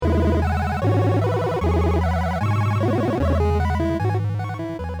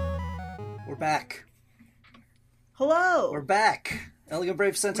Hello! We're back. Elegant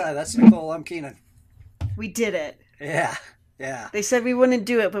Brave Sentai. That's Nicole. I'm Keenan. We did it. Yeah. They said we wouldn't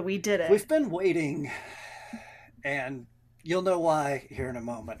do it, but we did it. We've been waiting, and you'll know why here in a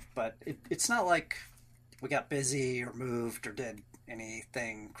moment, but it's not like we got busy or moved or did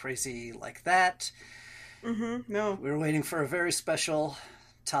anything crazy like that. No. We were waiting for a very special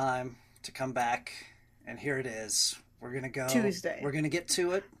time to come back, and here it is. We're going to go. Tuesday. We're going to get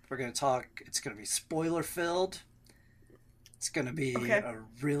to it. We're going to talk. It's going to be spoiler-filled. It's going to be a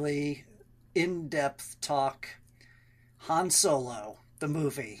really in-depth talk. Han Solo, the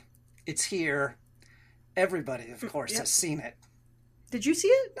movie. It's here. Everybody, of course, has seen it. Did you see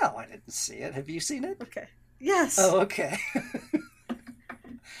it? No, I didn't see it. Have you seen it? Okay. Yes. Oh, okay.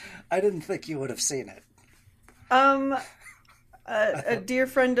 I didn't think you would have seen it. A dear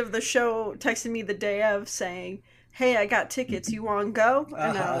friend of the show texted me the day of saying, "Hey, I got tickets. You want to go?"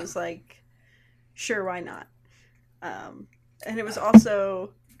 And I was like, "Sure, why not?" And it was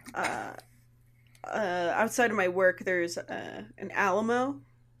also outside of my work. There's an Alamo,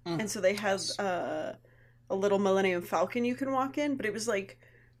 and so they have a little Millennium Falcon you can walk in. But it was like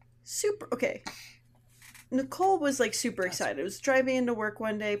super okay. Nicole was like super excited. I was driving into work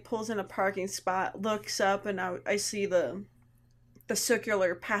one day, pulls in a parking spot, looks up, and I see the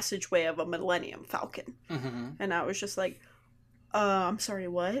circular passageway of a Millennium Falcon. And I was just like, I'm sorry,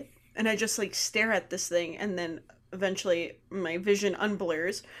 what? And I just like stare at this thing, and then eventually my vision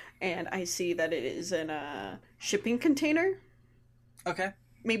unblurs, and I see that it is in a shipping container. Okay.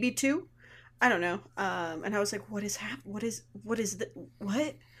 Maybe two. I don't know. And I was like, what is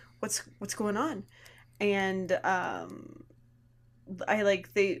what's going on? And I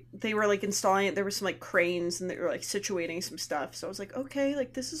like they were like installing it. There were some like cranes, and they were like situating some stuff. So I was like, okay,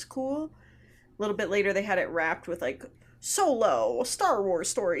 like this is cool. A little bit later, they had it wrapped with like Solo, a Star Wars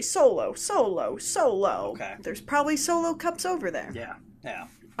story, Solo. Okay. There's probably Solo cups over there. Yeah.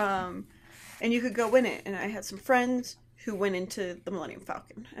 And you could go in it. And I had some friends who went into the Millennium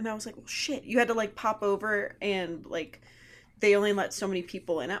Falcon, and I was like, well, shit. You had to like pop over, and like they only let so many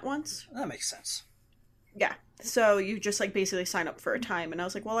people in at once. That makes sense. Yeah. So you just like basically sign up for a time. And I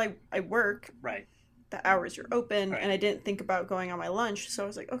was like, well, I work. Right. The hours are open. Right. And I didn't think about going on my lunch. So I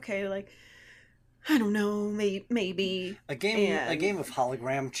was like, okay, like, I don't know, maybe. A game of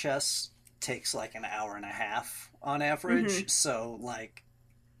hologram chess takes like an hour and a half on average. So like,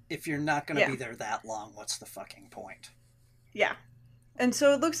 if you're not going to be there that long, what's the fucking point? Yeah. And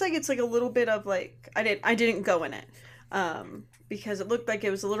so it looks like it's like a little bit of like, I didn't go in it. Because it looked like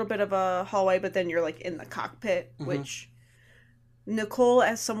it was a little bit of a hallway, but then you're like in the cockpit, which Nicole,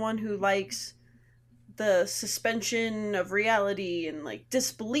 as someone who likes the suspension of reality and like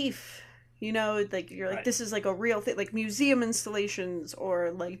disbelief, you know, like you're like, this is like a real thing, like museum installations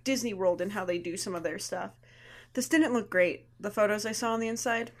or like Disney World and how they do some of their stuff. This didn't look great. The photos I saw on the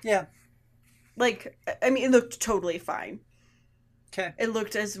inside. Yeah. Like, I mean, it looked totally fine. Okay. It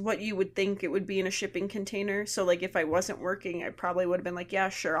looked as what you would think it would be in a shipping container. So, like, if I wasn't working, I probably would have been like, yeah,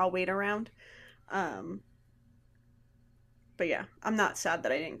 sure, I'll wait around. But yeah, I'm not sad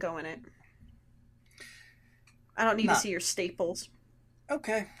that I didn't go in it. I don't need to see your staples.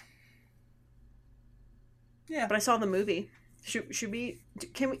 Okay. Yeah. But I saw the movie. Should we...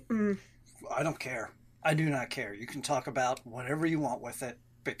 Can we... I don't care. I do not care. You can talk about whatever you want with it,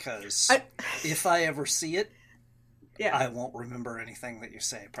 because if I ever see it, I won't remember anything that you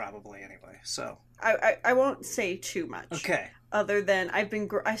say, probably, anyway, so... I won't say too much. Okay. Other than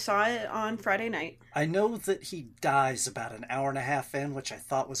I saw it on Friday night. I know that he dies about an hour and a half in, which I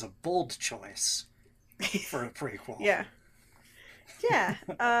thought was a bold choice for a prequel. Yeah.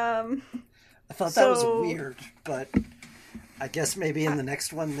 I thought that was weird, but I guess maybe in the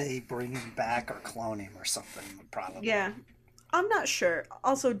next one they bring him back or clone him or something, probably. Yeah. I'm not sure.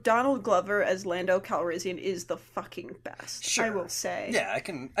 Also, Donald Glover as Lando Calrissian is the fucking best. Sure. I will say. Yeah, I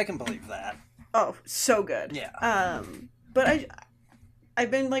can believe that. Oh, so good. Yeah. But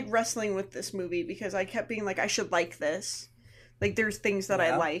I've been like wrestling with this movie because I kept being like, I should like this. Like, there's things that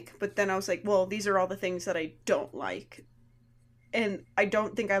I like, but then I was like, well, these are all the things that I don't like, and I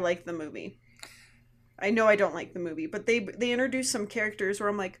don't think I like the movie. I know I don't like the movie, but they introduced some characters where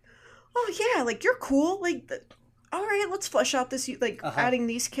I'm like, oh yeah, like you're cool, like. All right, let's flesh out this, like, adding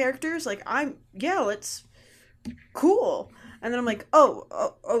these characters. Like, let's, cool. And then I'm like,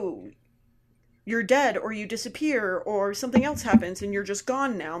 oh, you're dead, or you disappear, or something else happens, and you're just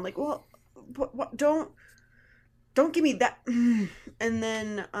gone now. I'm like, well, what, don't give me that. And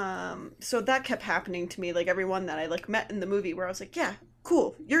then, so that kept happening to me, like, everyone that I, like, met in the movie, where I was like, yeah,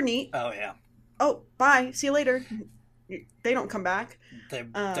 cool, you're neat. Oh, yeah. Oh, bye, see you later. They don't come back. They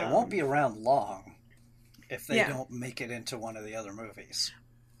won't be around long. if they don't make it into one of the other movies.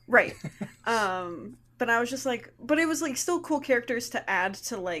 Right. But I was just like, but it was like still cool characters to add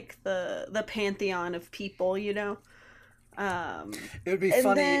to like the pantheon of people, you know. It would be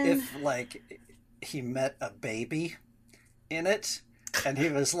funny if like he met a baby in it, and he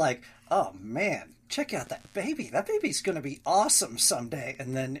was like, "Oh man, check out that baby! That baby's going to be awesome someday."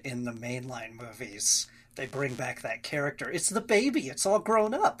 And then in the mainline movies, they bring back that character. It's the baby. It's all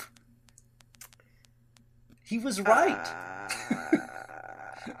grown up. He was right.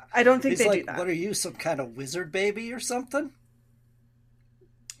 I don't think He's they like, do that. What are you, some kind of wizard baby or something?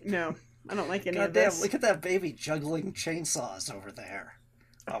 No, I don't like any of this. Look at that baby juggling chainsaws over there.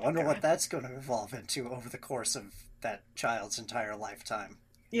 I wonder what that's going to evolve into over the course of that child's entire lifetime.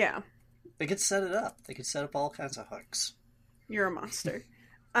 Yeah. They could set it up. They could set up all kinds of hooks. You're a monster.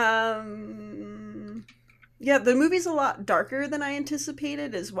 Yeah, the movie's a lot darker than I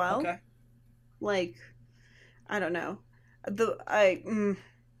anticipated as well. Okay. Like, I don't know.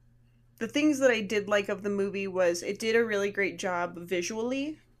 The things that I did like of the movie was it did a really great job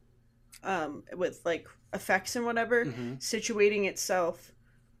visually, with like effects and whatever, situating itself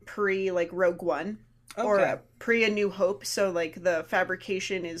pre like Rogue One or pre A New Hope. So like the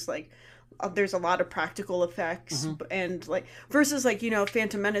fabrication is like there's a lot of practical effects and like versus like, you know,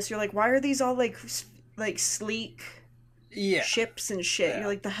 Phantom Menace. You're like, why are these all like sleek ships and shit? You're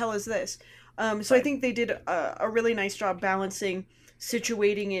like, the hell is this? So I think they did a really nice job balancing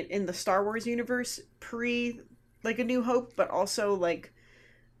situating it in the Star Wars universe pre like A New Hope, but also like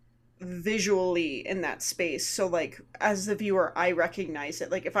visually in that space. So like as the viewer, I recognize it.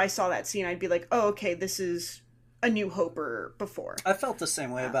 Like if I saw that scene, I'd be like, oh, okay, this is A New Hope or before. I felt the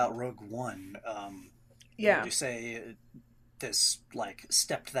same way about Rogue One. Would you say this like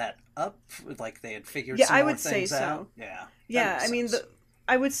stepped that up? Like they had figured some more things out? Yeah. I mean,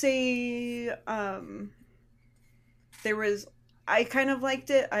 I would say there was... I kind of liked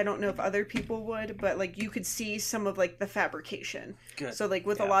it. I don't know if other people would, but like you could see some of like the fabrication. Good. So like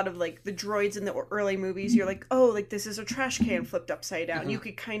with a lot of like the droids in the early movies, you're like, oh, like this is a trash can flipped upside down. You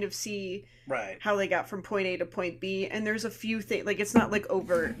could kind of see how they got from point A to point B. And there's a few things, like it's not like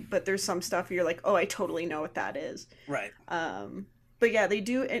overt, but there's some stuff you're like, oh, I totally know what that is. Right. But yeah, they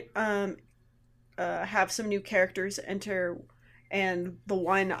do have some new characters enter, and the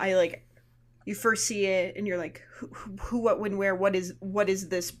one I like. You first see it, and you're like, who, what, when, where, what is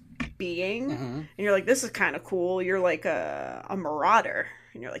this being? And you're like, this is kind of cool. You're like a marauder.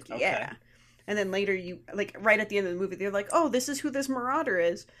 And you're like, yeah. And then later, you, like, right at the end of the movie, they're like, oh, this is who this marauder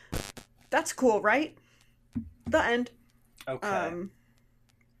is. That's cool, right? The end. Okay.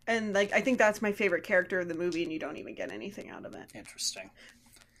 And, like, I think that's my favorite character of the movie, and you don't even get anything out of it. Interesting.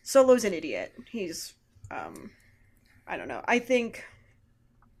 Solo's an idiot. He's, I don't know. I think...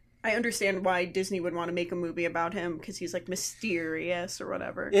 I understand why Disney would want to make a movie about him because he's like mysterious or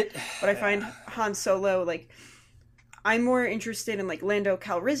whatever. But I find Han Solo, like, I'm more interested in like Lando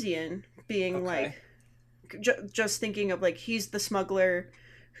Calrissian being like, just thinking of like he's the smuggler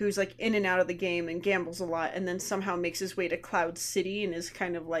who's like in and out of the game and gambles a lot, and then somehow makes his way to Cloud City and is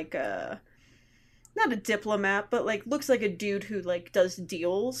kind of like not a diplomat, but like looks like a dude who like does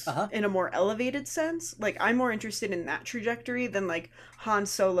deals in a more elevated sense. Like I'm more interested in that trajectory than like Han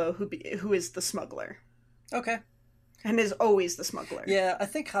Solo who is the smuggler. Okay. And is always the smuggler. Yeah, I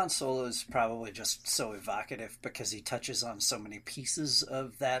think Han Solo is probably just so evocative because he touches on so many pieces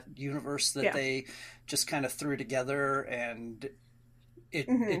of that universe that they just kind of threw together, and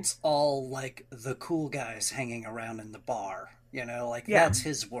it's all like the cool guys hanging around in the bar. You know, like that's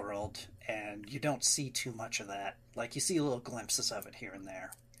his world, and you don't see too much of that. Like you see little glimpses of it here and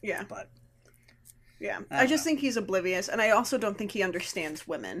there. Yeah. But I just think he's oblivious, and I also don't think he understands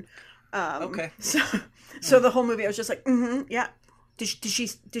women. So the whole movie I was just like, yeah. Did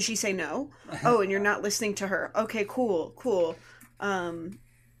she say no? Oh, and you're not listening to her. Okay, cool. Yeah,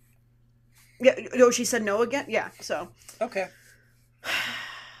 oh, she said no again? Yeah, so. Okay.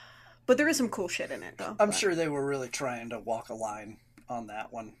 But there is some cool shit in it, though. I'm sure they were really trying to walk a line on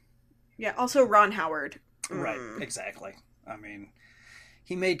that one. Yeah, also Ron Howard. Right, exactly. I mean,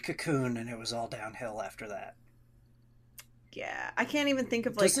 he made Cocoon, and it was all downhill after that. Yeah, I can't even think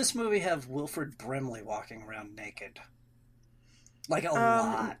of, like... Does this movie have Wilford Brimley walking around naked? Like, a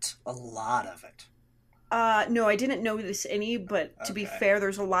lot of it. No, I didn't notice any, but to be fair,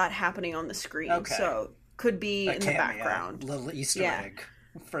 there's a lot happening on the screen, so could be in the background. Little Easter egg.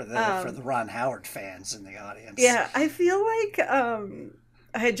 For the Ron Howard fans in the audience. Yeah, I feel like I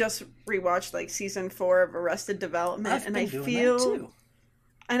had just rewatched like season 4 of Arrested Development, and I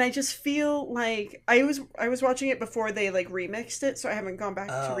just feel like I was watching it before they like remixed it, so I haven't gone back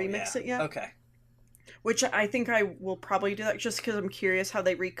to remix it yet. Okay. which I think I will probably do that just because I'm curious how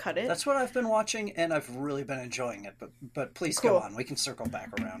they recut it. That's what I've been watching, and I've really been enjoying it. But please go on. We can circle back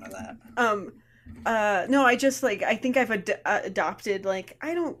around to that. No, I just like I think I've adopted like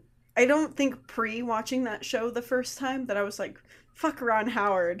I don't think pre-watching that show the first time that I was like fuck Ron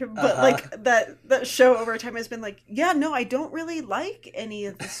Howard, but like that show over time has been like yeah no I don't really like any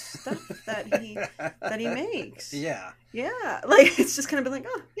of the stuff that he makes. Yeah, like it's just kind of been like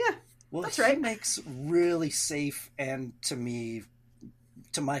oh yeah. Well, that's right. He makes really safe and, to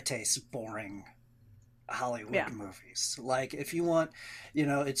my taste, boring Hollywood movies. Like, if you want,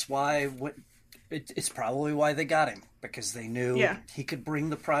 it's it's probably why they got him, because they knew he could bring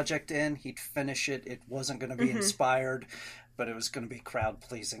the project in, he'd finish it, it wasn't going to be inspired, but it was going to be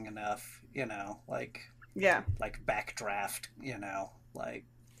crowd-pleasing enough, like Backdraft, like...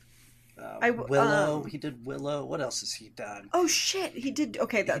 Willow. He did Willow. What else has he done? Oh shit, he did.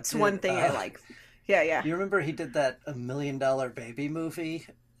 Okay, that's one thing I like. Yeah. You remember he did that $1 Million Baby movie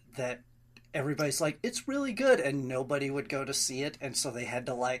that everybody's like, it's really good, and nobody would go to see it, and so they had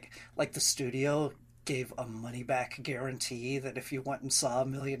to like the studio gave a money back guarantee that if you went and saw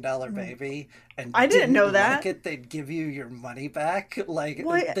 $1 Million Baby and I didn't know that like it, they'd give you your money back. Like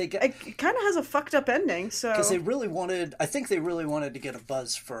it kind of has a fucked up ending. So because I think they really wanted to get a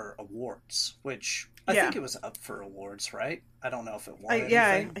buzz for awards, which I think it was up for awards, right? I don't know if it won.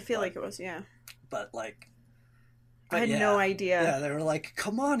 I feel like it was. Yeah, but I had no idea. Yeah, they were like,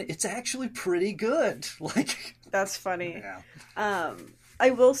 "Come on, it's actually pretty good." Like that's funny. Yeah. I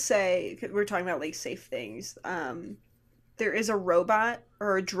will say, we're talking about like safe things. There is a robot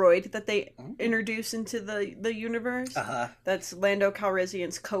or a droid that they introduce into the universe. That's Lando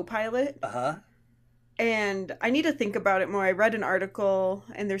Calrissian's co-pilot. And I need to think about it more. I read an article,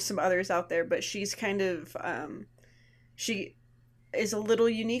 and there's some others out there, but she's kind of she is a little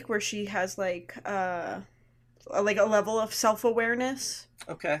unique, where she has like a level of self-awareness.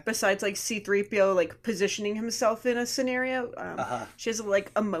 Okay. Besides like C-3PO like positioning himself in a scenario, she has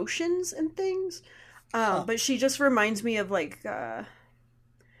like emotions and things. But she just reminds me of like I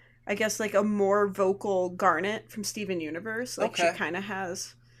guess like a more vocal Garnet from Steven Universe. Like she kind of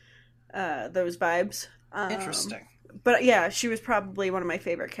has those vibes. Interesting. But yeah, she was probably one of my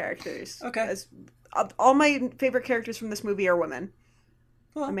favorite characters. Okay. All my favorite characters from this movie are women.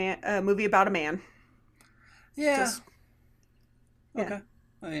 Well, a movie about a man. Yeah. Okay.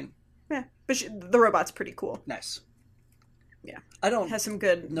 I mean. Yeah, but the robot's pretty cool. Nice. Yeah. I don't has some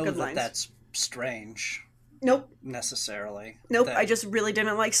good know good that lines. That's strange. Nope. Necessarily. Nope. I just really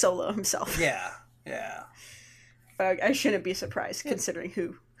didn't like Solo himself. Yeah. But I shouldn't be surprised considering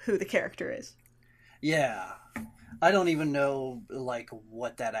who the character is. Yeah. I don't even know like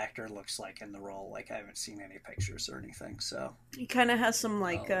what that actor looks like in the role. Like I haven't seen any pictures or anything. So he kind of has some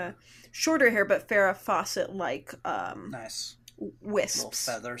like shorter hair, but Farrah Fawcett like nice wisps, little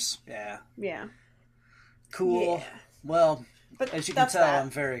feathers. Yeah. Yeah. Cool. Yeah. Well, but as you can tell, I'm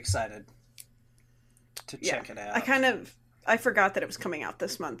very excited to check it out. I forgot that it was coming out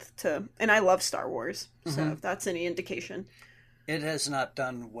this month and I love Star Wars, so if that's any indication. It has not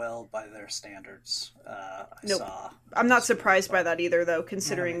done well by their standards. I'm not surprised by that either, though,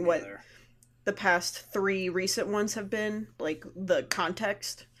 considering what the past 3 recent ones have been, like the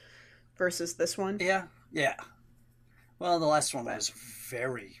context versus this one. Yeah. Well, the last one was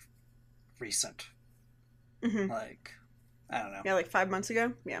very recent. Like, I don't know. Yeah, like 5 months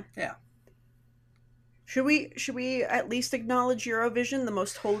ago? Yeah. Yeah. Should we at least acknowledge Eurovision, the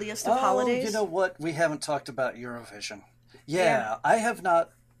most holiest of holidays? You know what? We haven't talked about Eurovision. Yeah, I have not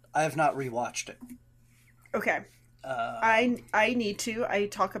rewatched it. Okay. I need to. I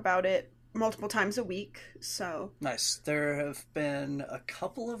talk about it multiple times a week, so... Nice. There have been a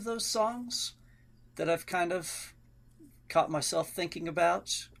couple of those songs that I've kind of caught myself thinking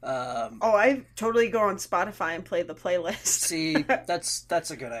about. I totally go on Spotify and play the playlist. See,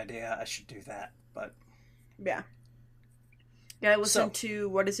 that's a good idea. I should do that, but... Yeah. Yeah, I listened to,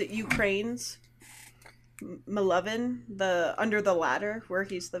 what is it, Ukraine's Malovin, the Under the Ladder, where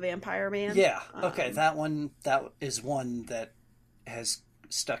he's the vampire man. Yeah, okay, that is one that has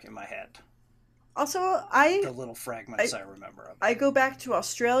stuck in my head. Also, the little fragments I remember of. I go back to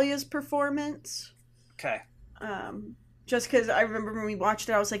Australia's performance. Okay. Just because I remember when we watched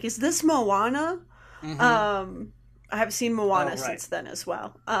it, I was like, is this Moana? I haven't seen Moana since then as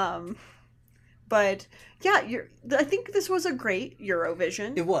well. But yeah, I think this was a great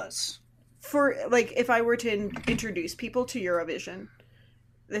Eurovision. It was. For, like, if I were to introduce people to Eurovision,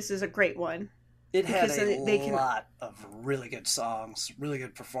 this is a great one. It had a lot of really good songs, really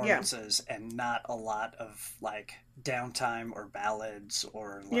good performances, and not a lot of like downtime or ballads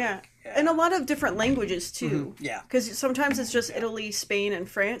or like and a lot of different languages too. Yeah, because sometimes it's just Italy, Spain, and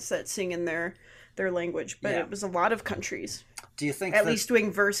France that sing in their language, but it was a lot of countries. Do you think at least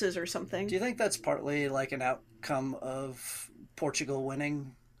doing verses or something? Do you think that's partly like an outcome of Portugal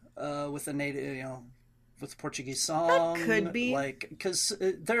winning with the native, with the Portuguese song? That could be. Like, because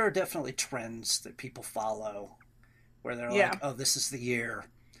there are definitely trends that people follow where they're like, oh, this is the year.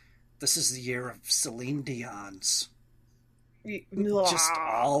 This is the year of Celine Dion's. Just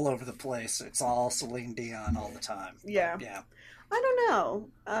all over the place. It's all Celine Dion all the time. Yeah. Yeah. I don't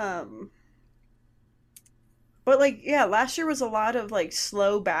know. But like, last year was a lot of like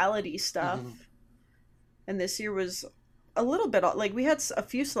slow ballady stuff. And this year was a little bit like we had a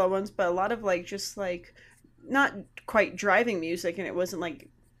few slow ones, but a lot of like just like not quite driving music, and it wasn't like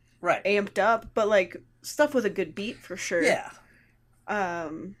amped up, but like stuff with a good beat for sure. Yeah.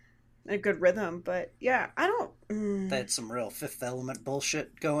 A good rhythm, but I don't. They had some real Fifth Element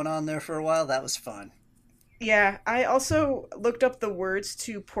bullshit going on there for a while. That was fun. Yeah, I also looked up the words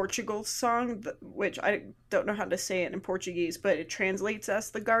to Portugal's song, which I don't know how to say it in Portuguese, but it translates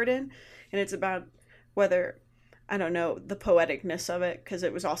as the garden, and it's about whether, I don't know, the poeticness of it, because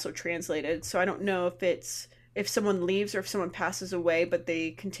it was also translated, so I don't know if someone leaves or if someone passes away, but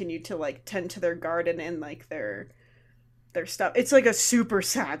they continue to like tend to their garden and like their stuff. It's like a super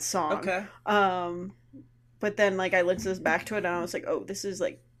sad song. Okay. But then like I listened back to it and I was like, oh, this is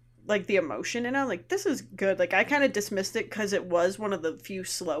like the emotion, and I'm like, this is good. Like I kind of dismissed it because it was one of the few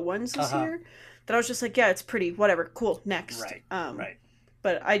slow ones this year that I was just like, yeah, it's pretty, whatever, cool, next. Right. Right.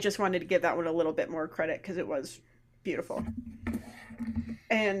 But I just wanted to give that one a little bit more credit because it was beautiful.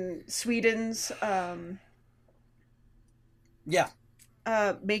 And Sweden's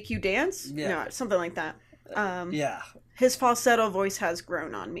Make You Dance? Yeah. No, something like that. Yeah. His falsetto voice has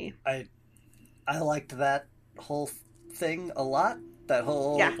grown on me. I liked that whole thing a lot. That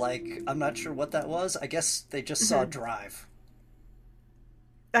whole, like, I'm not sure what that was. I guess they just saw Drive.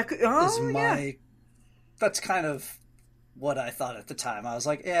 That's kind of what I thought at the time. I was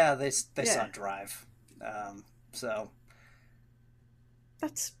like, they saw Drive. So.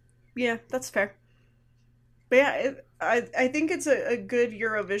 That's fair. But I think it's a good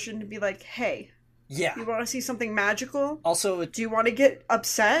Eurovision to be like, hey, you want to see something magical? Also, do you want to get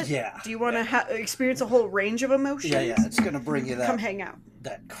upset? Yeah. Do you want to experience a whole range of emotions? Yeah. It's going to bring you that. Come hang out.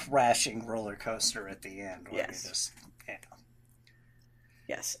 That crashing roller coaster at the end. Where you just,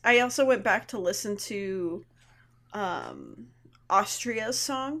 Yes. I also went back to listen to Austria's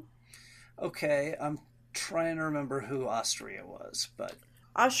song. Okay, I'm trying to remember who Austria was, but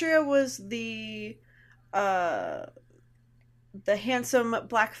Austria was the handsome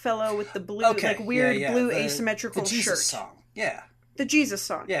black fellow with the blue, like weird blue asymmetrical the Jesus shirt. Song. Yeah. The Jesus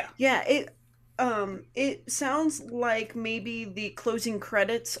song. Yeah. Yeah. It sounds like maybe the closing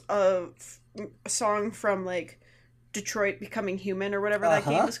credits of a song from like Detroit Becoming Human or whatever that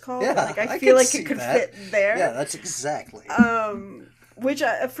game is called. Yeah, like I feel like it could fit there. Yeah, that's exactly. Which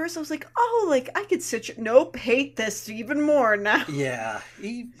at first I was like, oh, like I could nope, hate this even more now. Yeah.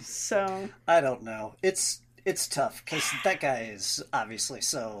 So I don't know. It's tough because that guy is obviously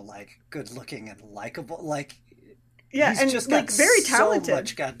so like good looking and likable. Like he's and just like got very talented. So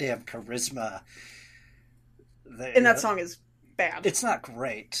much goddamn charisma. And that song is bad. It's not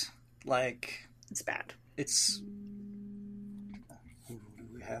great. Like it's bad. It's who do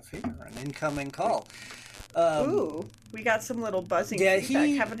we have here? An incoming call. Ooh, we got some little buzzing feedback.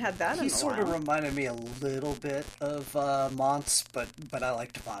 Haven't had that in a while. He sort of reminded me a little bit of Mons, but I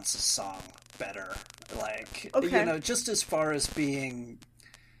liked Mons' song better. Like, just as far as being,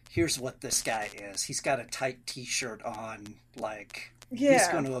 here's what this guy is. He's got a tight t-shirt on, like, he's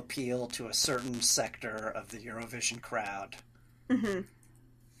going to appeal to a certain sector of the Eurovision crowd. Mm-hmm.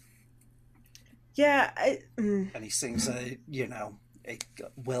 Yeah. And he sings a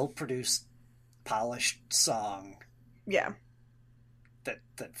well-produced, polished song. Yeah. That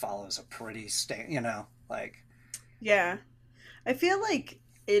follows a pretty Yeah. I feel like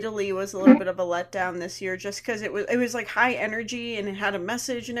Italy was a little bit of a letdown this year just because it was like high energy and it had a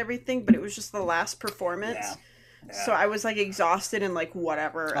message and everything, but it was just the last performance. Yeah. So I was like exhausted and like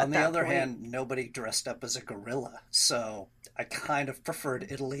whatever. On the other hand, nobody dressed up as a gorilla, so I kind of preferred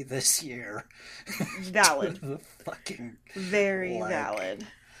Italy this year. Valid. Very like, valid.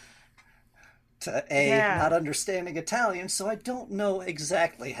 To not understanding Italian, so I don't know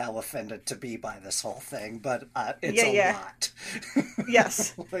exactly how offended to be by this whole thing, but it's a lot.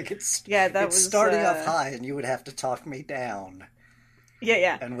 Yes. Like it's was starting off high, and you would have to talk me down. Yeah,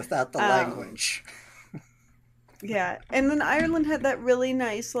 yeah. And without the language. Yeah. And then Ireland had that really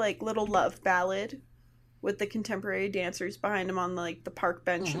nice, like, little love ballad with the contemporary dancers behind him on, like, the park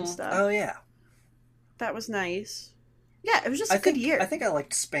bench and stuff. Oh, yeah. That was nice. Yeah, it was just a good year. I think I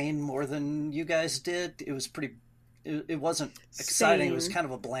liked Spain more than you guys did. It was pretty... It wasn't exciting. It was kind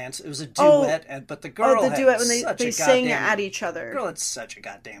of a bland... It was a duet, but the girl had duet when they sang at each other. The girl had such a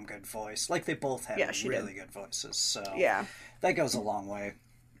goddamn good voice. Like, they both had really good voices. So yeah, that goes a long way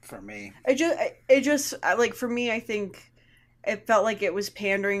for me. It just like, for me, I think it felt like it was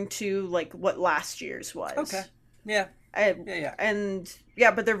pandering to, like, what last year's was. Okay. Yeah. And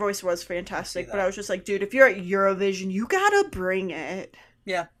but their voice was fantastic. But I was just like, dude, if you're at Eurovision, you gotta bring it.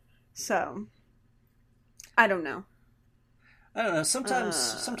 Yeah. So, I don't know.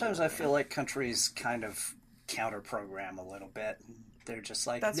 Sometimes I feel like countries kind of counter program a little bit. They're just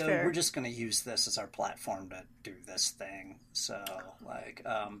like, no, we're just going to use this as our platform to do this thing. So, like,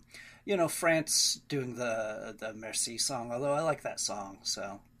 France doing the Merci song, although I like that song.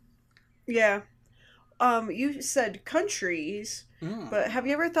 So, yeah. You said countries, but have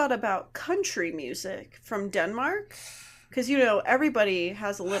you ever thought about country music from Denmark? Because, everybody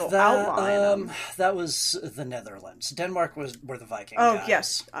has a little outline. That was the Netherlands. Denmark were the Viking guys. Oh,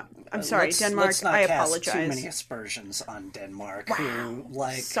 yes. I'm sorry, Denmark. Let's not I cast apologize. too many aspersions on Denmark.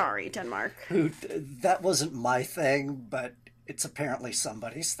 Wow. Sorry, Denmark. That wasn't my thing, but it's apparently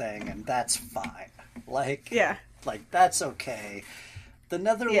somebody's thing, and that's fine. Like, that's okay. The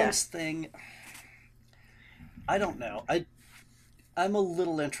Netherlands thing, I don't know. I'm a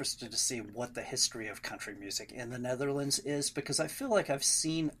little interested to see what the history of country music in the Netherlands is, because I feel like I've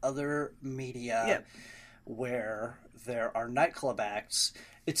seen other media where there are nightclub acts.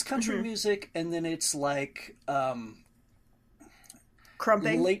 It's country music, and then it's like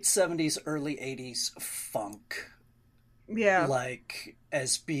crumping, late 70s, early 80s funk. Yeah. Like,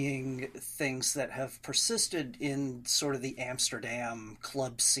 as being things that have persisted in sort of the Amsterdam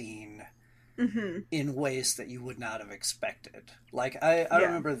club scene. In ways that you would not have expected. Like, I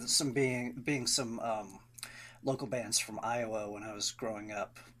remember some being some local bands from Iowa when I was growing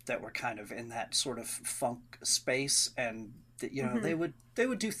up that were kind of in that sort of funk space, and they would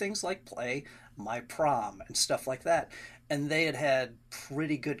do things like play My Prom and stuff like that, and they had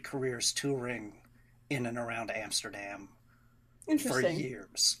pretty good careers touring in and around Amsterdam for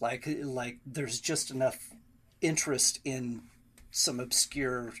years. Like there's just enough interest in some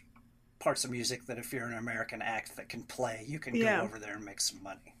obscure parts of music that if you're an American act that can play, you can go over there and make some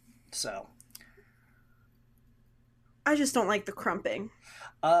money. So I just don't like the crumping.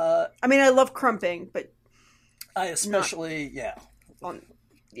 I mean, I love crumping, but I especially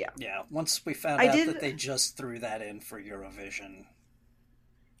once we found out that they just threw that in for Eurovision,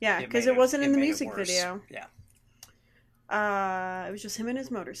 because it wasn't in the music video. It was just him and his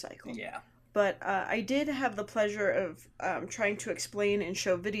motorcycle. But I did have the pleasure of trying to explain and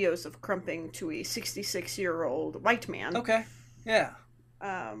show videos of crumping to a 66-year-old white man. Okay. Yeah.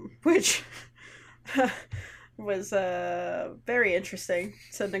 Which was very interesting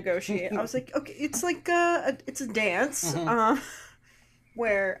to negotiate. I was like, okay, it's like it's a dance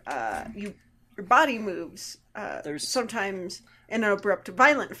where your body moves sometimes in an abrupt,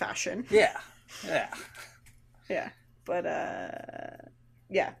 violent fashion. Yeah. But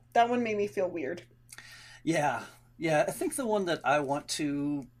that one made me feel weird. Yeah. I think the one that I want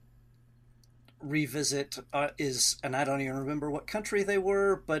to revisit is, and I don't even remember what country they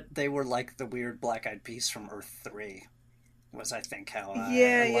were, but they were like the weird Black Eyed Peas from Earth 3, was I think how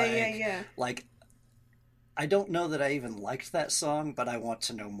I... Like, I don't know that I even liked that song, but I want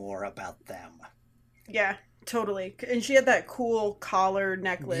to know more about them. Yeah, totally. And she had that cool collar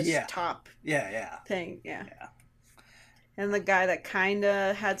necklace top thing. Yeah. And the guy that kind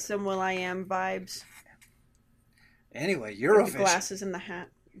of had some will.i.am vibes. Anyway, Eurovision. With the glasses and the hat.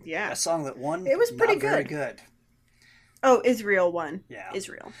 Yeah. A song that won. It was pretty good. Very good. Oh, Israel won. Yeah.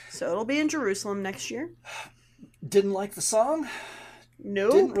 Israel. So it'll be in Jerusalem next year. Didn't like the song.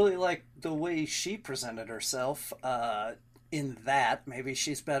 No. Didn't really like the way she presented herself in that. Maybe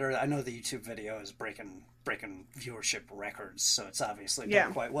she's better. I know the YouTube video is breaking viewership records, so it's obviously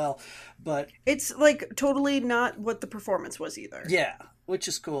done quite well. But it's like totally not what the performance was either. Yeah, which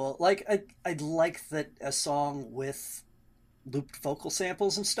is cool. Like I like that a song with looped vocal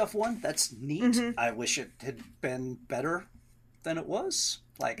samples and stuff won. That's neat. I wish it had been better than it was.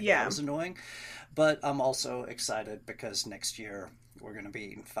 That was annoying. But I'm also excited because next year we're going to be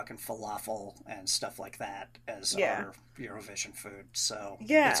eating fucking falafel and stuff like that as our Eurovision food. So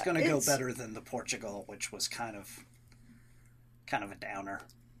it's going to go better than the Portugal, which was kind of a downer.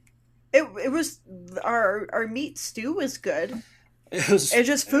 It was our meat stew was good. It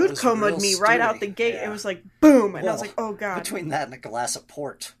just food comaed me right out the gate. Yeah. It was like, boom. And I was like, oh, God. Between that and a glass of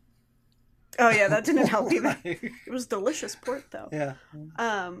port. Oh, yeah, that didn't help either. It was delicious port, though. Yeah.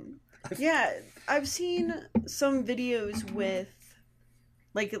 Yeah, I've seen some videos with,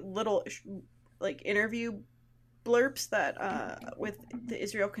 like, little, like, interview blurps that, with the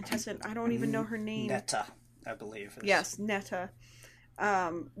Israel contestant. I don't even know her name. Netta, I believe. Yes, Netta.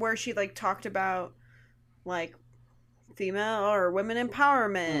 Where she, like, talked about, like, female or women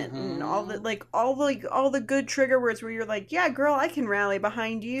empowerment and all the good trigger words where you're like, yeah, girl, I can rally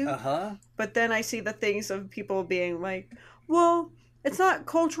behind you. But then I see the things of people being like, well, it's not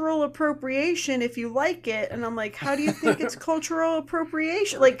cultural appropriation if you like it, and I'm like, how do you think it's cultural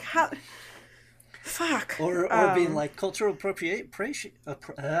appropriation? Like, how? Fuck. Or being like, cultural appropriation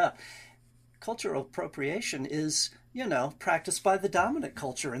is, you know, practiced by the dominant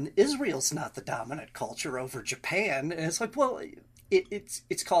culture, and Israel's not the dominant culture over Japan. And it's like, well,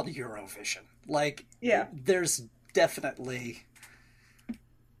 it's called Eurovision. Like, yeah, there's definitely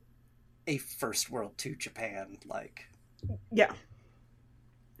a first world to Japan. Like, yeah.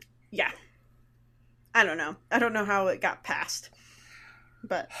 I don't know how it got passed,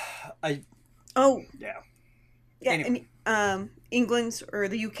 but yeah. Anyway. And England's or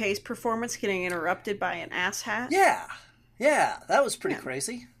the UK's performance getting interrupted by an asshat. Yeah, that was pretty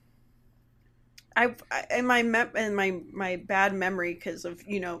crazy. In my bad memory because of,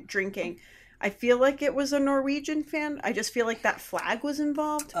 you know, drinking, I feel like it was a Norwegian fan. I just feel like that flag was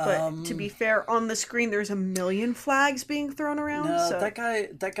involved. But to be fair, on the screen there's a million flags being thrown around. No, so.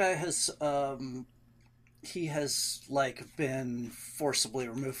 that guy has he has, like, been forcibly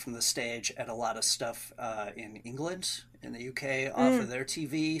removed from the stage at a lot of stuff in England, in the UK, off of their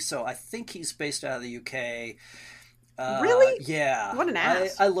TV. So I think he's based out of the UK. Really? Yeah. What an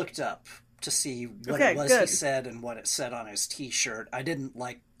ass. I looked up to see what it was he said and what it said on his T-shirt. I didn't,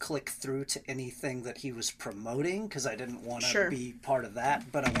 like, click through to anything that he was promoting because I didn't want to be part of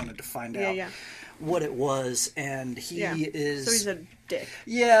that, but I wanted to find out what it was. And he is... So he's a dick.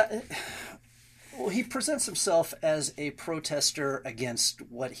 Yeah. Well, he presents himself as a protester against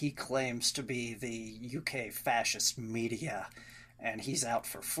what he claims to be the UK fascist media, and he's out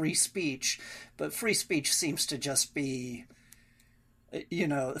for free speech, but free speech seems to just be, you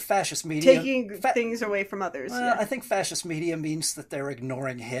know, fascist media... Taking things away from others. Well, I think fascist media means that they're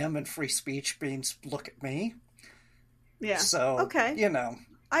ignoring him, and free speech means, look at me. Yeah. So, okay. You know...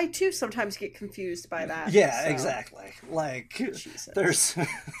 I, too, sometimes get confused by that. Yeah, so. Exactly. Like, Jesus.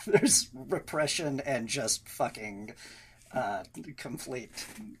 there's repression and just fucking complete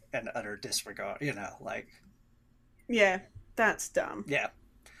and utter disregard, you know, like... Yeah, that's dumb. Yeah.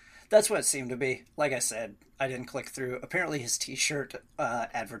 That's what it seemed to be. Like I said, I didn't click through. Apparently his T-shirt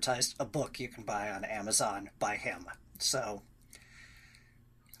advertised a book you can buy on Amazon by him, so...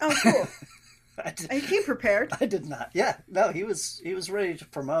 Oh, cool. He came prepared. I did not. Yeah, no, he was ready to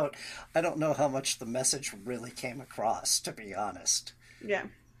promote. I don't know how much the message really came across, to be honest. Yeah,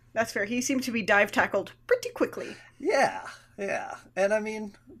 that's fair. He seemed to be dive tackled pretty quickly. Yeah. And I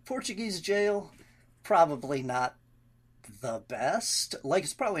mean, Portuguese jail, probably not the best. Like,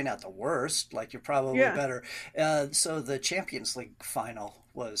 it's probably not the worst. Like, you're probably better. So the Champions League final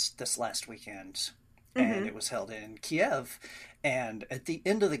was this last weekend, and it was held in Kiev. And at the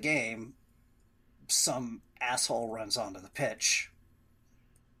end of the game, some asshole runs onto the pitch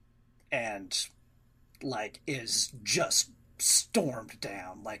and, like, is just stormed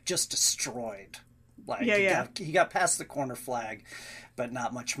down, like, just destroyed. Like, he got past the corner flag, but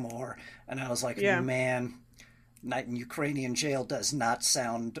not much more. And I was like, man, night in Ukrainian jail does not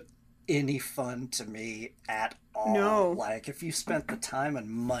sound any fun to me at all. No. Like, if you spent the time and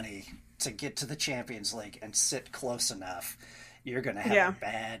money to get to the Champions League and sit close enough, you're gonna have a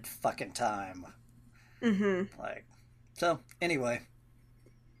bad fucking time. Like, so anyway,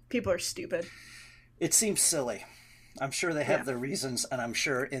 people are stupid. It seems silly. I'm sure they have their reasons, and I'm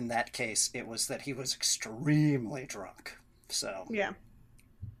sure in that case it was that he was extremely drunk. So yeah,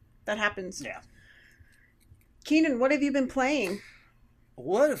 that happens. Yeah. Keenan, what have you been playing?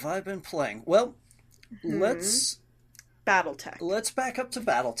 What have I been playing? Well, let's BattleTech. Let's back up to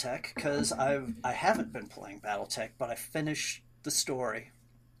BattleTech, because I haven't been playing BattleTech, but I finished the story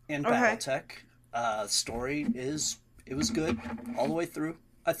in BattleTech. Story it was good all the way through,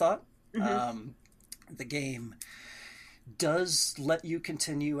 I thought. The game does let you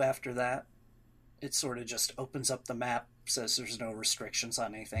continue after that. It sort of just opens up the map, says there's no restrictions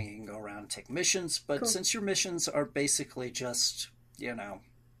on anything. You can go around and take missions, but since your missions are basically just, you know,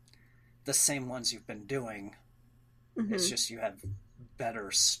 the same ones you've been doing, it's just you have better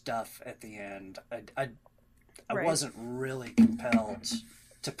stuff at the end. I Right. wasn't really compelled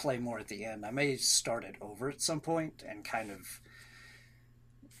to play more at the end. I may start it over at some point and kind of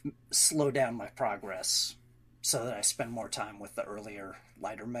slow down my progress so that I spend more time with the earlier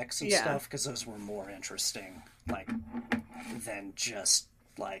lighter mechs and Yeah. stuff, because those were more interesting, like, than just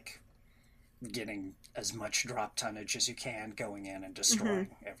like getting as much drop tonnage as you can, going in and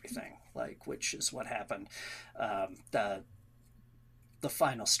destroying everything, like, which is what happened. The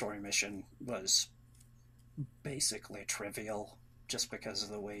final story mission was basically trivial just because of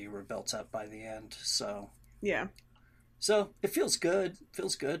the way you were built up by the end. Yeah. So it feels good. It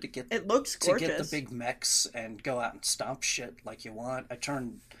feels good to get It looks gorgeous. To get the big mechs and go out and stomp shit like you want. I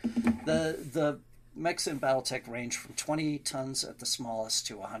turned the mechs in BattleTech range from 20 tons at the smallest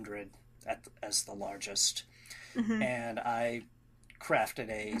to 100 as the largest, and I crafted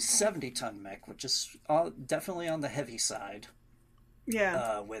a 70-ton mech, which is definitely on the heavy side.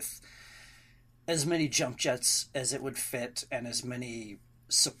 Yeah. With as many jump jets as it would fit and as many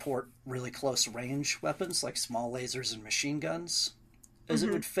support really close range weapons like small lasers and machine guns as it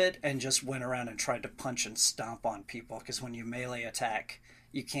would fit, and just went around and tried to punch and stomp on people, because when you melee attack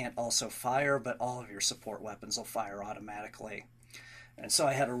you can't also fire, but all of your support weapons will fire automatically. And so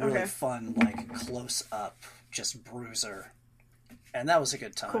I had a really fun, like, close up just bruiser, and that was a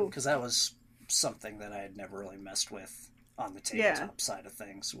good time, because that was something that I had never really messed with on the tabletop side of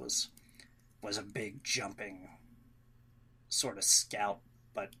things. Was a big jumping sort of scout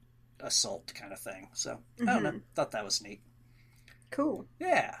but assault kind of thing. So I don't know, thought that was neat. Cool.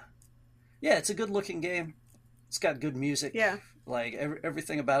 Yeah, it's a good looking game. It's got good music. Yeah, like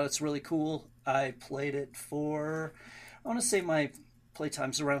everything about it's really cool. I played it for, I want to say my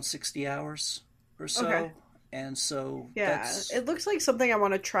playtime's around 60 hours or so. And so it looks like something I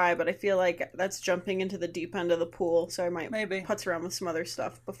want to try, but I feel like that's jumping into the deep end of the pool, so I might maybe putz around with some other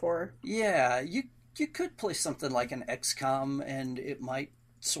stuff before. Yeah, you could play something like an XCOM and it might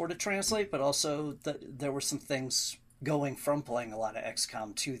sort of translate, but also there were some things going from playing a lot of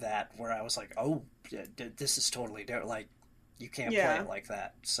XCOM to that where I was like, oh, this is totally different. Like, you can't play it like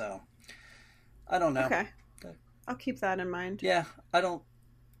that. So I don't know. Okay, I'll keep that in mind. Yeah, I don't.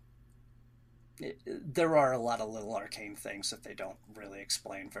 There are a lot of little arcane things that they don't really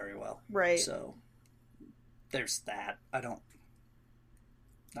explain very well. Right. So there's that. I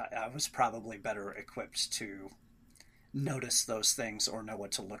was probably better equipped to notice those things or know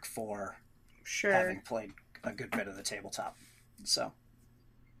what to look for. Sure. Having played a good bit of the tabletop. So.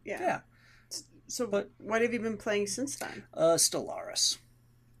 Yeah. So, what have you been playing since then? Stellaris.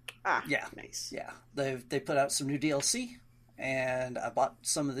 Ah, yeah, nice. Yeah, they put out some new DLC, and I bought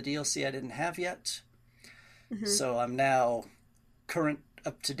some of the DLC I didn't have yet. So I'm now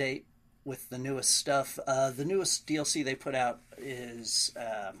up to date with the newest stuff. The newest DLC they put out is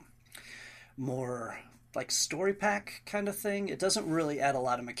more like story pack kind of thing. It doesn't really add a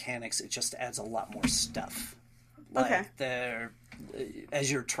lot of mechanics. It just adds a lot more stuff. Like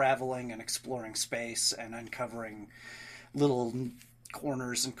as you're traveling and exploring space and uncovering little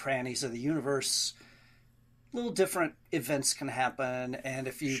corners and crannies of the universe, little different events can happen, and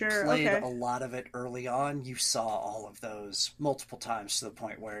if you played a lot of it early on, you saw all of those multiple times to the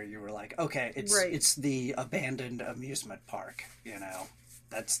point where you were like, okay, it's the abandoned amusement park,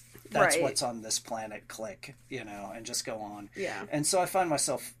 that's what's on this planet, click, and just go on. And so I find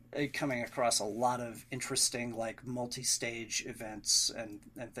myself coming across a lot of interesting, like, multi-stage events and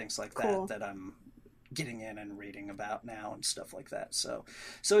things like that I'm getting in and reading about now and stuff like that. So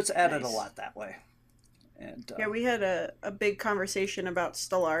it's added a lot that way. And we had a big conversation about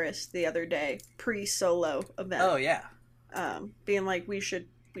Stellaris the other day, pre-solo event. Oh yeah. Being like, we should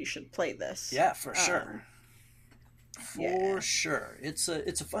play this. Yeah, for sure. Sure. It's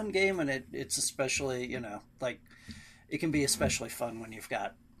a fun game, and it's especially, like, it can be especially fun when you've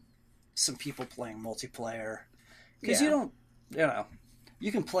got some people playing multiplayer, because you don't,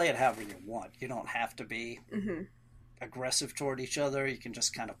 you can play it however you want. You don't have to be aggressive toward each other. You can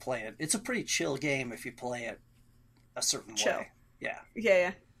just kind of play it. It's a pretty chill game if you play it a certain way.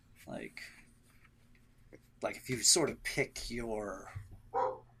 Yeah. Like if you sort of pick your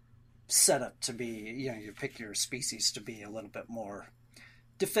setup to be, you pick your species to be a little bit more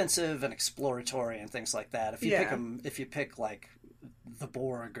defensive and exploratory and things like that. If you pick like the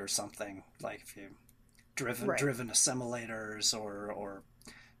Borg or something, like if you driven assimilators or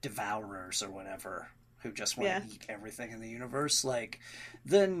devourers or whatever, who just want to eat everything in the universe, like,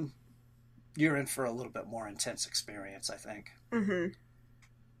 then you're in for a little bit more intense experience, I think.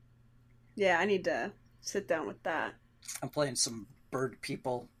 Yeah, I need to sit down with that. I'm playing some bird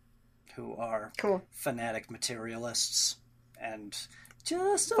people who are fanatic materialists and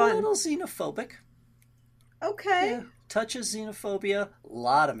just a little xenophobic. Okay. Yeah, touches xenophobia, a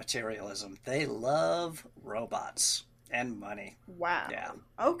lot of materialism. They love robots and money. Wow. Yeah,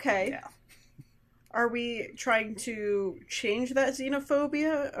 Okay. yeah. Are we trying to change that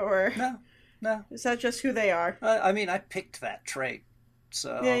xenophobia, or No, no. is that just who they are? I mean, I picked that trait, Yeah,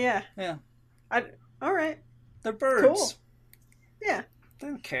 so yeah. yeah. I, all right. They're birds. Cool. Yeah. They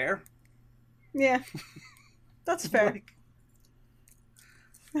don't care. Yeah. That's fair. Like,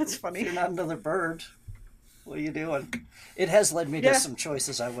 That's if funny. you're not another bird, what are you doing? It has led me to Yeah. some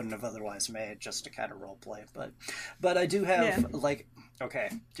choices I wouldn't have otherwise made, just to kind of role play. But I do have Yeah. like, okay.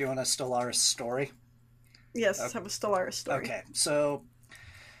 Do you want a Stellaris story? Yes, have a Stellaris story. Okay, so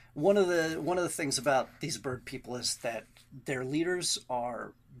one of the things about these bird people is that their leaders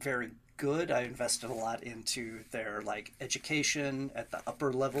are very good. I invested a lot into their like education at the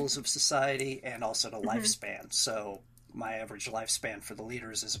upper levels of society and also the lifespan. So my average lifespan for the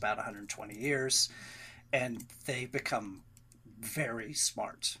leaders is about 120 years, and they become very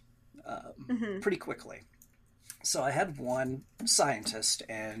smart pretty quickly. So I had one scientist,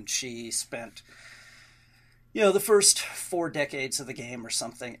 and she spent the first 4 decades of the game or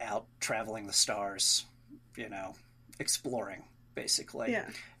something out traveling the stars, exploring, basically. Yeah.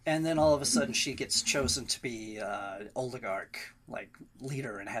 And then all of a sudden she gets chosen to be oligarch, like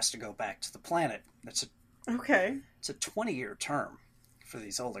leader, and has to go back to the planet. It's a 20-year term for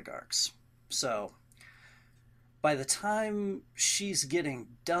these oligarchs. So by the time she's getting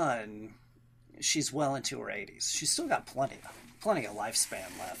done, she's well into her 80s. She's still got plenty of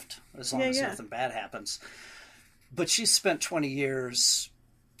lifespan left, as long as nothing bad happens. But she's spent 20 years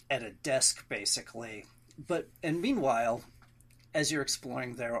at a desk, basically. And meanwhile, as you're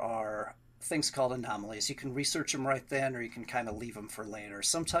exploring, there are things called anomalies. You can research them right then, or you can kind of leave them for later.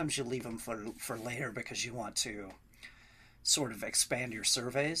 Sometimes you leave them for later because you want to sort of expand your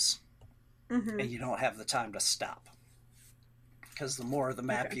surveys, and you don't have the time to stop. Because the more of the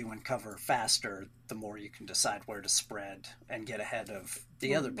map you uncover faster, the more you can decide where to spread and get ahead of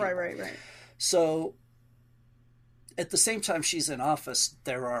the other people. Right. So at the same time she's in office,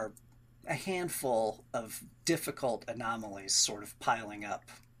 there are a handful of difficult anomalies sort of piling up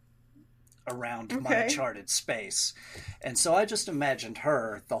around my uncharted space. And so I just imagined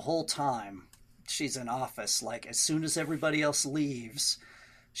her the whole time she's in office, like as soon as everybody else leaves,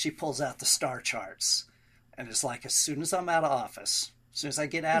 she pulls out the star charts and it's like, as soon as I'm out of office, as soon as I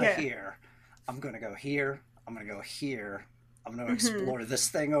get out of here, I'm going to go here, I'm going to go here, I'm going to explore this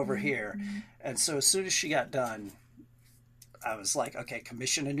thing over here. And so as soon as she got done, I was like, okay,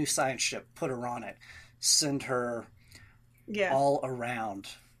 commission a new science ship, put her on it, send her all around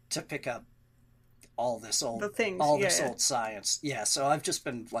to pick up all this old old science. Yeah, so I've just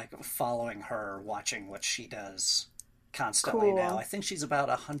been like following her, watching what she does constantly now. I think she's about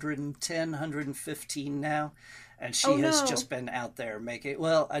 110, 115 now, and she has just been out there making.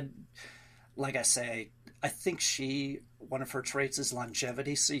 Well, like I say, I think one of her traits is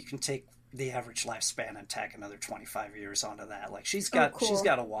longevity, so you can take the average lifespan and tack another 25 years onto that. Like she's got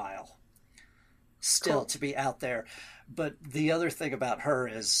a while still to be out there. But the other thing about her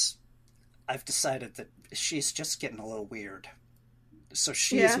is I've decided that she's just getting a little weird. So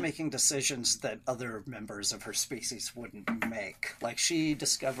she is making decisions that other members of her species wouldn't make. Like she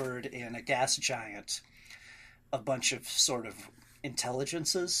discovered in a gas giant a bunch of sort of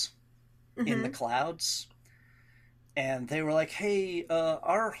intelligences in the clouds. And they were like, hey,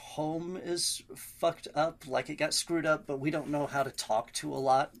 our home is fucked up. Like, it got screwed up, but we don't know how to talk to a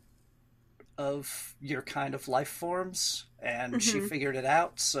lot of your kind of life forms. And she figured it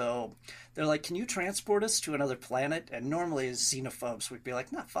out. So they're like, can you transport us to another planet? And normally as xenophobes, we'd be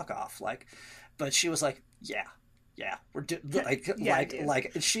like, nah, fuck off. But she was like, yeah, we're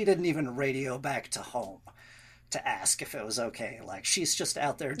like she didn't even radio back to home to ask if it was okay. Like she's just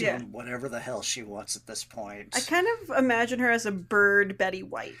out there doing whatever the hell she wants at this point. I kind of imagine her as a bird Betty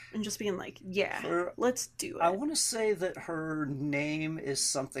White and just being like, let's do it. I want to say that her name is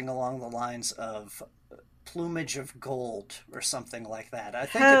something along the lines of Plumage of Gold or something like that. I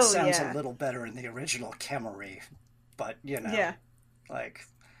think it sounds a little better in the original Kemery, but like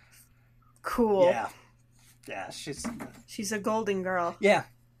cool. Yeah, she's a golden girl. Yeah.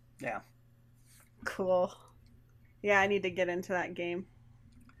 Cool. Yeah, I need to get into that game.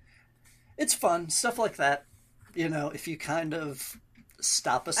 It's fun. Stuff like that. If you kind of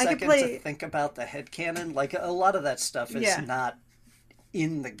stop a second to think about the headcanon, like a lot of that stuff is not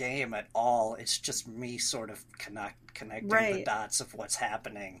in the game at all. It's just me sort of connecting the dots of what's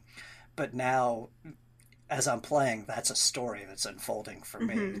happening. But now, as I'm playing, that's a story that's unfolding for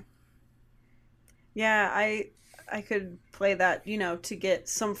me. Yeah, I could play that, to get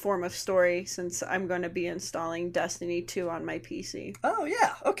some form of story since I'm going to be installing Destiny 2 on my PC. Oh,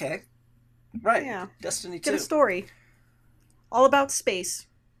 yeah. Okay. Right. Yeah. Destiny 2. Get a story. All about space.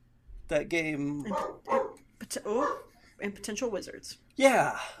 That game. And potential wizards.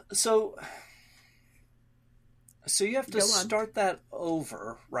 Yeah. So you have to start that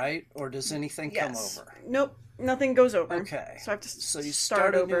over, right? Or does anything come over? Nope. Nothing goes over. Okay. So I have to you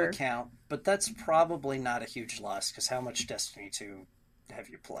start a new account, but that's probably not a huge loss because how much Destiny 2 have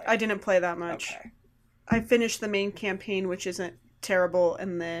you played? I didn't play that much. Okay. I finished the main campaign, which isn't terrible,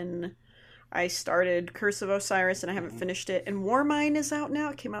 and then I started Curse of Osiris, and I haven't finished it. And Warmind is out now.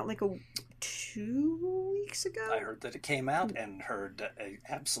 It came out like 2 weeks ago. I heard that it came out and heard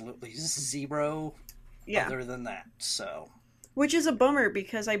absolutely zero other than that. So, which is a bummer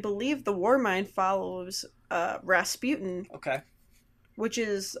because I believe the Warmind follows Rasputin. Okay. Which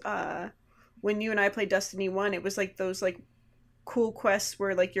is when you and I played Destiny 1, it was like those like cool quests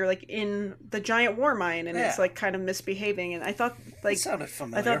where like you're like in the giant war mine and it's like kind of misbehaving, and I thought like it sounded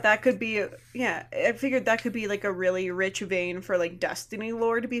familiar. I thought that could be I figured that could be like a really rich vein for like Destiny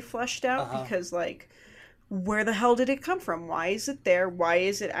lore to be fleshed out because like where the hell did it come from? Why is it there? Why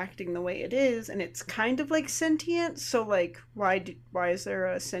is it acting the way it is? And it's kind of like sentient, so like why is there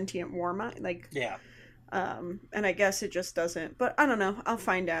a sentient war mine? Like and I guess it just doesn't, but I don't know. I'll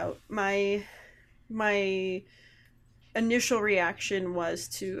find out. My initial reaction was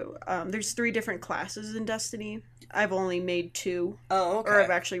to there's 3 different classes in Destiny. I've only made 2. Oh, okay. Or I've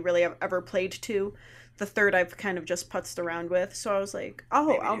actually really ever played 2. The third I've kind of just putzed around with. So I was like,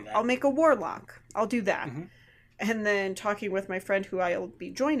 I'll make a warlock. I'll do that. Mm-hmm. And then talking with my friend who I'll be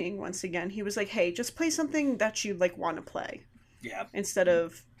joining once again, he was like, hey, just play something that you like want to play. Yeah. Instead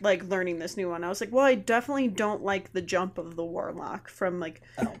of like learning this new one. I was like, well, I definitely don't like the jump of the warlock from like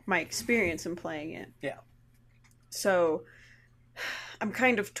my experience in playing it. Yeah. So I'm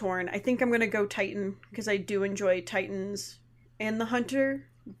kind of torn. I think I'm going to go Titan because I do enjoy Titans and the Hunter,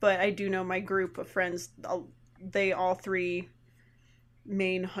 but I do know my group of friends, they all 3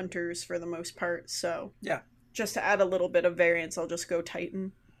 main hunters for the most part. So yeah, just to add a little bit of variance, I'll just go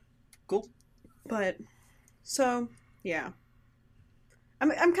Titan. Cool. But so yeah. I'm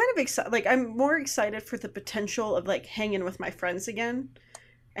kind of excited. Like, I'm more excited for the potential of, like, hanging with my friends again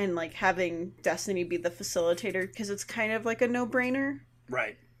and, like, having Destiny be the facilitator because it's kind of, like, a no-brainer.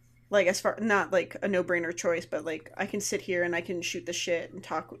 Right. Like, not, like, a no-brainer choice, but, like, I can sit here and I can shoot the shit and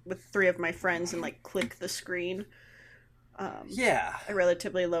talk with 3 of my friends and, like, click the screen. Yeah. A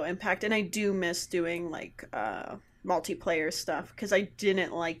relatively low impact. And I do miss doing, like, multiplayer stuff because I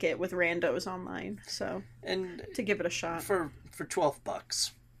didn't like it with randos online. So, and to give it a shot. For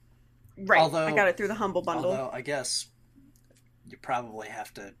 $12. Right. Although, I got it through the Humble Bundle. Although I guess you probably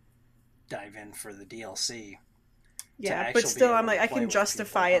have to dive in for the DLC. Yeah, but still, I'm like, I can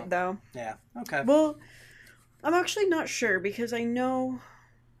justify it though. Yeah. Okay. Well, I'm actually not sure because I know,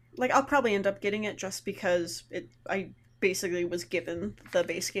 like, I'll probably end up getting it just because I basically was given the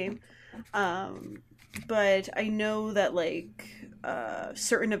base game. But I know that like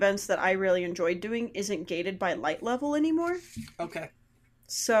certain events that I really enjoyed doing isn't gated by light level anymore. Okay.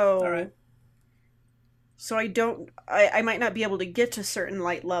 So, all right. So I might not be able to get to certain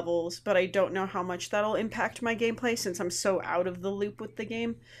light levels, but I don't know how much that'll impact my gameplay since I'm so out of the loop with the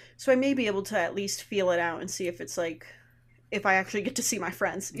game. So I may be able to at least feel it out and see if it's like, if I actually get to see my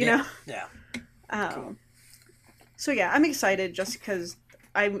friends, you know? Yeah. Cool. So yeah, I'm excited just because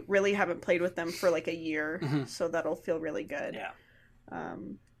I really haven't played with them for like a year, so that'll feel really good. Yeah.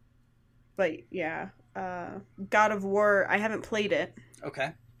 But yeah, God of War, I haven't played it.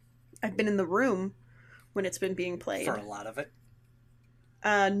 Okay. I've been in the room when it's been being played. For a lot of it?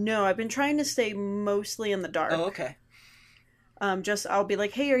 No, I've been trying to stay mostly in the dark. Oh, okay. I'll be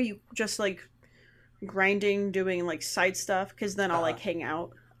like, hey, are you just like grinding, doing like side stuff? Because then I'll like hang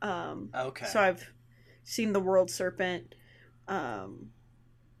out. Okay. So I've seen the World Serpent.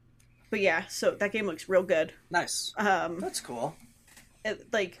 But yeah, so that game looks real good. Nice. That's cool.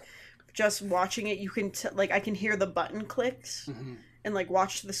 Like, just watching it, you can like I can hear the button clicks and like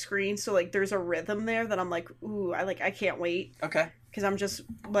watch the screen. So like, there's a rhythm there that I'm like, ooh, I can't wait. Okay. Because I'm just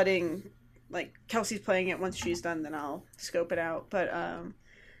letting like Kelsey's playing it. Once she's done, then I'll scope it out. But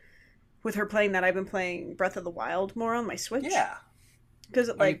with her playing that, I've been playing Breath of the Wild more on my Switch. Yeah. Because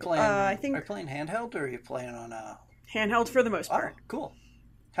like I think are you playing handheld or are you playing on a handheld for the most part? Oh, cool.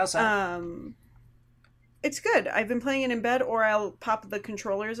 How's that? It's good. I've been playing it in bed, or I'll pop the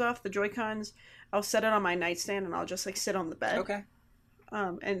controllers off, the Joy-Cons. I'll set it on my nightstand, and I'll just like sit on the bed. Okay.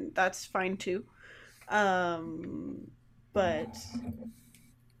 And that's fine too. But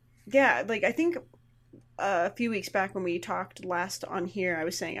yeah, like I think a few weeks back when we talked last on here, I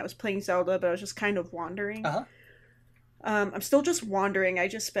was saying I was playing Zelda, but I was just kind of wandering. Uh-huh. I'm still just wandering. I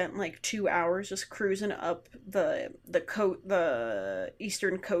just spent like 2 hours just cruising up the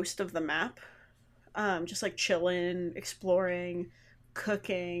eastern coast of the map, just like chilling, exploring,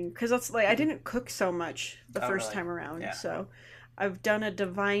 cooking. Because that's like I didn't cook so much the first really? time around. Yeah. So I've done a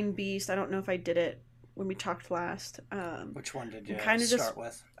divine beast. I don't know if I did it when we talked last. Which one did you kind of start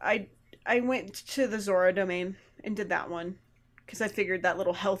with? I went to the Zora domain and did that one because I figured that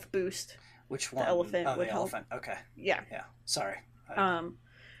little health boost. Which one? The elephant oh, would the help. elephant. Okay. Yeah. Yeah. Sorry.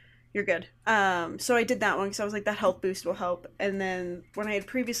 You're good. So I did that one because I was like, that health boost will help. And then when I had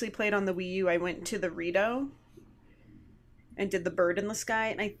previously played on the Wii U, I went to the Rito and did the bird in the sky.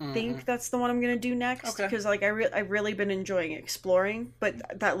 And I think that's the one I'm going to do next. Because like I've really been enjoying exploring.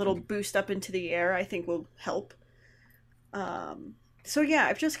 But that little boost up into the air, I think will help. So yeah,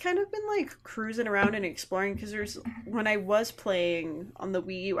 I've just kind of been like cruising around and exploring. Because when I was playing on the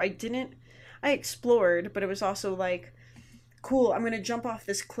Wii U, I explored, but it was also like, cool, I'm gonna jump off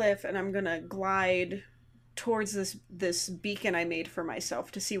this cliff and I'm gonna glide towards this beacon I made for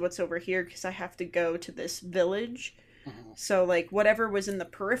myself to see what's over here because I have to go to this village. So like whatever was in the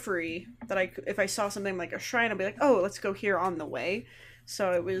periphery that if I saw something like a shrine, I'd be like, oh, let's go here on the way.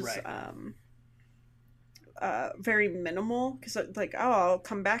 So it was very minimal because like, oh, I'll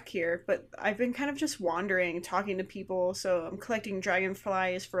come back here. But I've been kind of just wandering, talking to people. So I'm collecting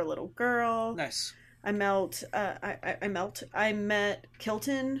dragonflies for a little girl. Nice. I met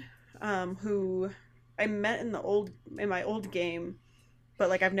Kilton, who I met in my old game, but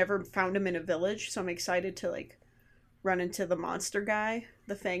like I've never found him in a village, so I'm excited to like run into the monster guy,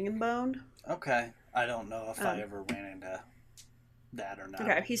 the Fang and Bone. Okay, I don't know if I ever ran into that or not.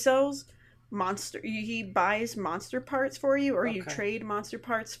 Okay, he sells he buys monster parts for you, or you trade monster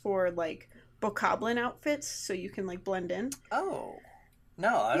parts for like bokoblin outfits, so you can like blend in. Oh.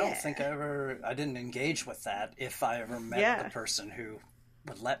 No, I don't think I didn't engage with that if I ever met the person who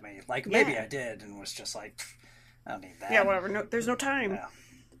would let me. Like, maybe I did and was just like, I don't need that. Yeah, whatever. No, there's no time.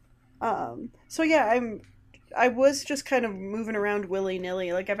 Yeah. So yeah, I was just kind of moving around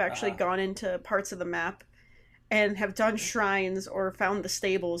willy-nilly. Like, I've actually gone into parts of the map and have done shrines or found the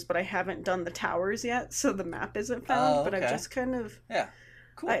stables, but I haven't done the towers yet, so the map isn't found. But I've just kind of... Yeah,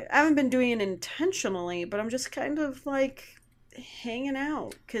 cool. I haven't been doing it intentionally, but I'm just kind of, like, hanging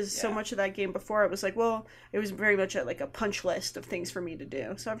out. Because so much of that game before, I was like, well, it was very much like a punch list of things for me to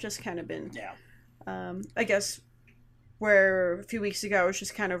do. So I've just kind of been... Yeah. I guess... Where a few weeks ago I was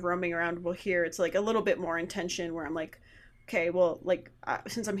just kind of roaming around, well, here it's like a little bit more intention where I'm like, okay, well, like,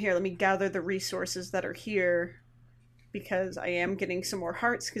 since I'm here, let me gather the resources that are here because I am getting some more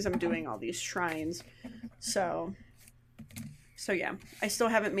hearts because I'm doing all these shrines. So yeah, I still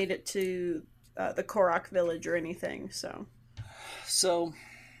haven't made it to the Korok village or anything. So,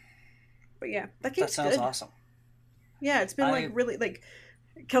 but yeah, that sounds awesome. Yeah, it's been like really like.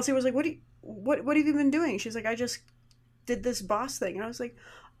 Kelsey was like, what have you been doing? She's like, I just did this boss thing, and I was like,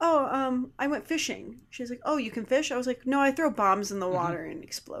 oh, I went fishing. She's like, oh, you can fish? I was like, no, I throw bombs in the water and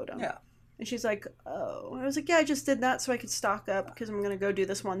explode them. Yeah. And she's like, oh. I was like, yeah, I just did that so I could stock up because I'm gonna go do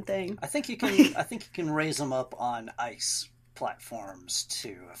this one thing. I think you can. I think you can raise them up on ice platforms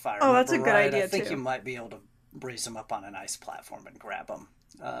too. If I remember oh, that's a good idea. I think you might be able to raise them up on an ice platform and grab them.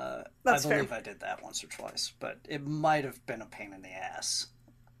 I believe fair. I did that once or twice, but it might have been a pain in the ass.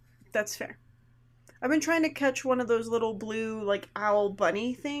 That's fair. I've been trying to catch one of those little blue, like, owl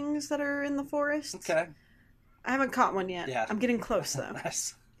bunny things that are in the forest. Okay. I haven't caught one yet. Yeah. I'm getting close, though.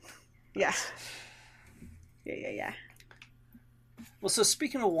 Nice. Yeah. Yeah. Well, so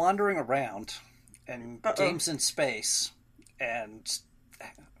speaking of wandering around and games in space and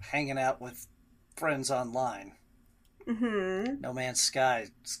hanging out with friends online, No Man's Sky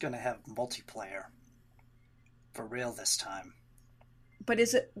is going to have multiplayer. For real this time. But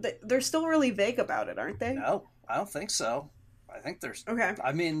is it... They're still really vague about it, aren't they? No, I don't think so. I think there's... Okay.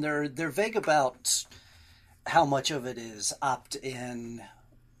 I mean, they're vague about how much of it is opt-in.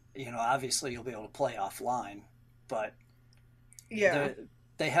 You know, obviously you'll be able to play offline, but... Yeah.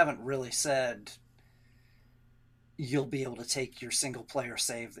 They haven't really said you'll be able to take your single-player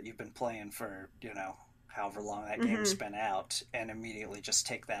save that you've been playing for, you know, however long that game's been out, and immediately just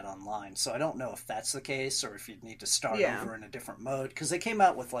take that online. So I don't know if that's the case, or if you'd need to start over in a different mode, because they came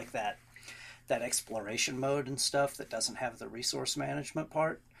out with like that exploration mode and stuff that doesn't have the resource management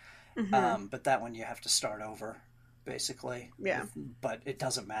part. But that one you have to start over, basically. Yeah. But it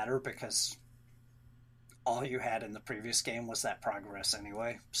doesn't matter because all you had in the previous game was that progress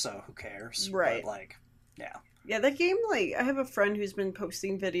anyway, so who cares? Right. But like, yeah. Yeah, that game, like, I have a friend who's been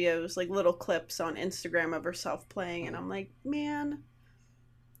posting videos, like little clips on Instagram of herself playing, and I'm like, man,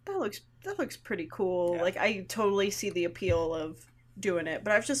 that looks pretty cool. Yeah. Like, I totally see the appeal of doing it,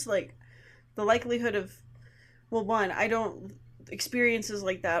 but I've just like the likelihood of, well, one, I don't experiences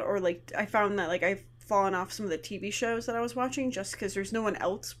like that, or like I found that like I've fallen off some of the TV shows that I was watching just because there's no one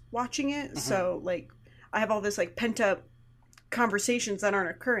else watching it. So like I have all this like pent up conversations that aren't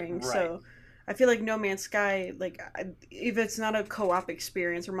occurring. Right. So I feel like No Man's Sky, like if it's not a co-op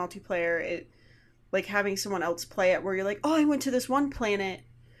experience or multiplayer, it like having someone else play it where you're like, oh, I went to this one planet,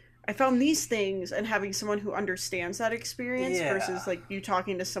 I found these things, and having someone who understands that experience versus like you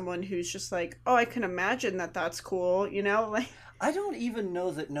talking to someone who's just like, oh, I can imagine that that's cool, you know? Like, I don't even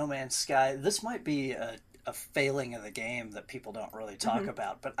know that No Man's Sky, this might be a failing of the game that people don't really talk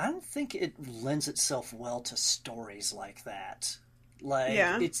about, but I don't think it lends itself well to stories like that. Like,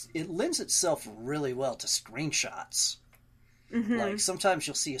 it lends itself really well to screenshots. Like, sometimes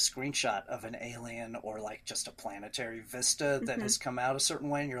you'll see a screenshot of an alien or, like, just a planetary vista that has come out a certain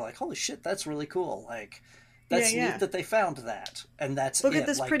way, and you're like, holy shit, that's really cool. Like, that's neat that they found that. And that's Look at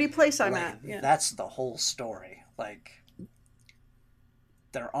this like, pretty place I'm at. Yeah. That's the whole story. Like,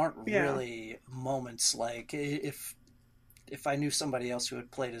 there aren't really moments like, if I knew somebody else who had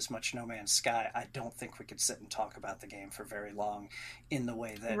played as much No Man's Sky, I don't think we could sit and talk about the game for very long in the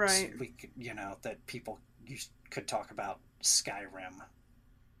way that we could, that people could talk about Skyrim.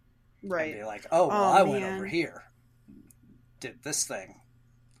 Right. And be like, oh, well, I went over here, did this thing.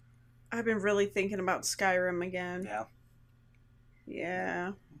 I've been really thinking about Skyrim again. Yeah.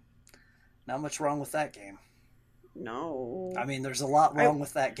 Yeah. Not much wrong with that game. No. I mean, there's a lot wrong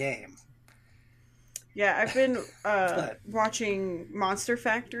with that game. Yeah, I've been watching Monster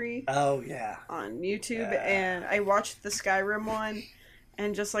Factory. Oh, yeah. On YouTube, and I watched the Skyrim one,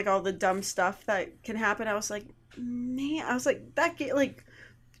 and just like all the dumb stuff that can happen, I was like, man,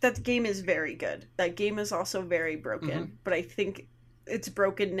 that game is very good. That game is also very broken, but I think its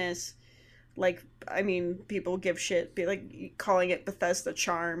brokenness, like, I mean, people give shit, be like calling it Bethesda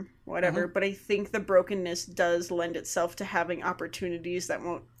charm, whatever, but I think the brokenness does lend itself to having opportunities that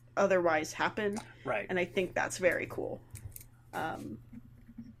won't otherwise happen. Right. And I think that's very cool.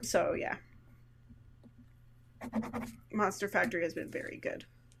 So, yeah. Monster Factory has been very good.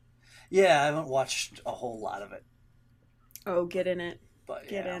 Yeah, I haven't watched a whole lot of it. Oh, get in it. But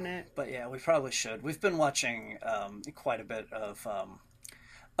get in it. But yeah, we probably should. We've been watching quite a bit of...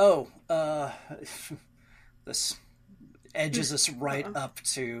 this edges us right up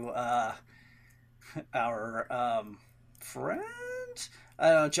to our friend...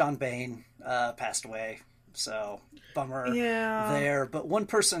 John Bain passed away, so bummer there. But one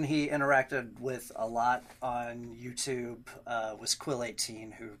person he interacted with a lot on YouTube was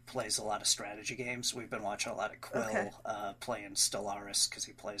Quill18, who plays a lot of strategy games. We've been watching a lot of Quill playing Stellaris because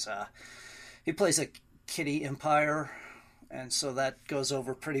he plays a kitty empire, and so that goes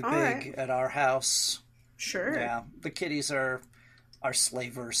over pretty big at our house. Sure. Yeah, the kitties are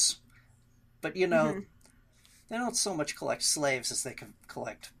slavers, but you know. They don't so much collect slaves as they can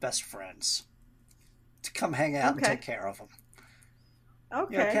collect best friends to come hang out and take care of them.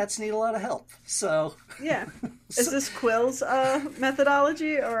 Okay. Cats need a lot of help, so... Yeah. Is this Quill's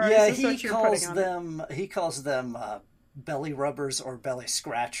methodology, or is this what you're putting on it? He calls them belly rubbers or belly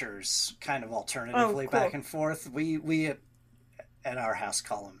scratchers, kind of alternatively back and forth. We at our house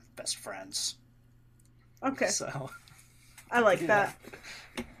call them best friends. Okay. So... I like that.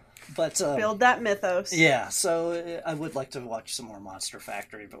 But build that mythos. Yeah, so I would like to watch some more Monster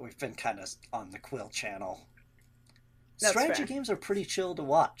Factory, but we've been kind of on the Quill channel. That's strategy fair. Games are pretty chill to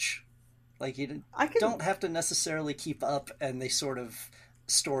watch. Like, you don't have to necessarily keep up, and they sort of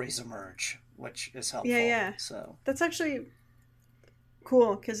stories emerge, which is helpful. Yeah. So that's actually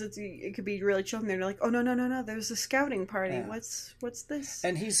cool, because it could be really chill, and they're like, oh no, there's a scouting party. Yeah. What's this?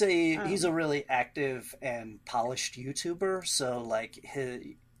 And he's a really active and polished YouTuber, so like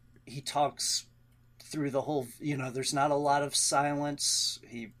he talks through the whole, there's not a lot of silence.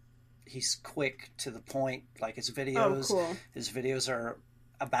 He's quick to the point. Like his videos are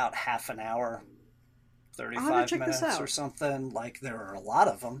about half an hour, 35 minutes or something. Like there are a lot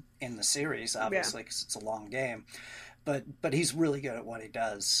of them in the series, obviously, because it's a long game. But he's really good at what he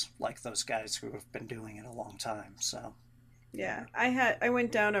does, like those guys who have been doing it a long time. So yeah, I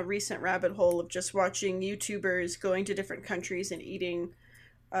went down a recent rabbit hole of just watching YouTubers going to different countries and eating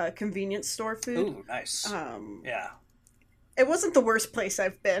convenience store food. Ooh, nice. Yeah. It wasn't the worst place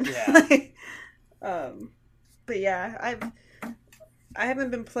I've been. Yeah. But yeah, I haven't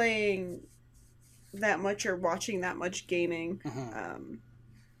been playing that much or watching that much gaming.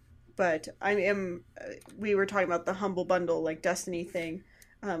 but I am. We were talking about the Humble Bundle, like Destiny thing.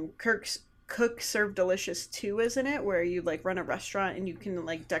 Kirk's Cook Serve Delicious 2, isn't it? Where you like run a restaurant and you can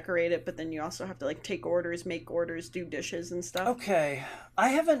like decorate it, but then you also have to like take orders, make orders, do dishes and stuff. Okay, I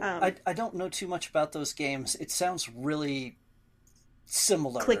haven't. I don't know too much about those games. It sounds really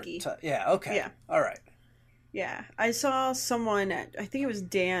similar. Clicky. Yeah. Okay. Yeah. All right. Yeah, I saw someone. I think it was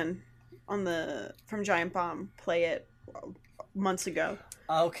Dan from Giant Bomb play it months ago.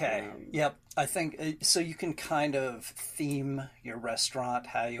 Okay. Yep. I think so. You can kind of theme your restaurant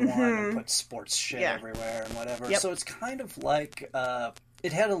how you want and put sports shit everywhere and whatever. Yep. So it's kind of like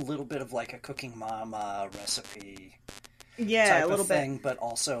it had a little bit of like a Cooking Mama recipe. Yeah, type a little of thing, bit, but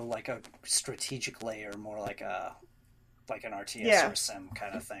also like a strategic layer, more like an RTS or a sim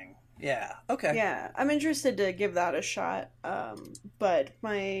kind of thing. Yeah. Okay. Yeah, I'm interested to give that a shot. But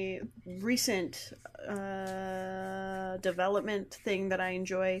my recent development thing that I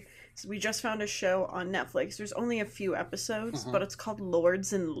enjoy is we just found a show on Netflix. There's only a few episodes, but it's called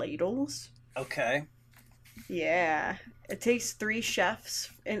Lords and Ladles. Okay. Yeah. It takes 3 chefs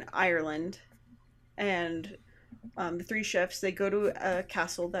in Ireland, and the 3 chefs, they go to a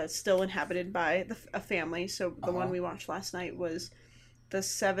castle that's still inhabited by a family. So the one we watched last night was the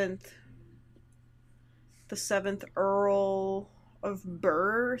seventh Earl of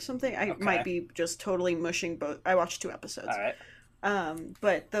Burr or something. I might be just totally mushing both. I watched 2 episodes. All right.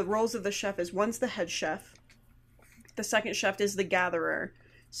 But the roles of the chef is, one's the head chef. The second chef is the gatherer.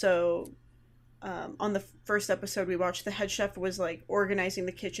 So on the first episode we watched, the head chef was like organizing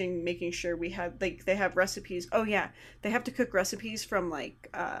the kitchen, making sure we had like, they have recipes. Oh yeah, they have to cook recipes from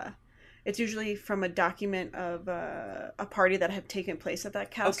like it's usually from a document of a party that had taken place at that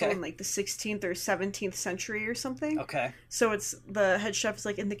castle in like the 16th or 17th century or something. Okay. So it's the head chef's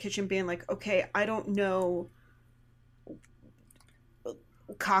like in the kitchen being like, okay, I don't know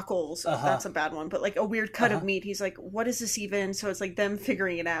cockles. That's a bad one, but like a weird cut of meat. He's like, what is this even? So it's like them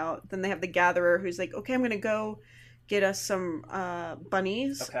figuring it out. Then they have the gatherer who's like, okay, I'm gonna go get us some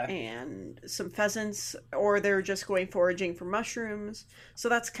bunnies and some pheasants, or they're just going foraging for mushrooms. So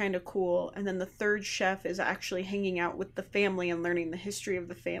that's kind of cool. And then the third chef is actually hanging out with the family and learning the history of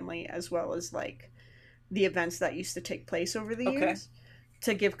the family, as well as like the events that used to take place over the years,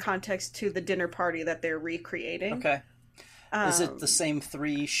 to give context to the dinner party that they're recreating. Okay. Is it the same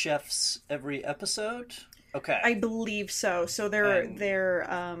 3 chefs every episode? Okay. I believe so. So their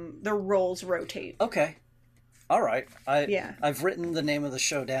roles rotate. Okay. All right. I've written the name of the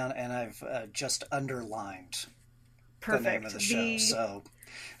show down, and I've just underlined the name of the show. So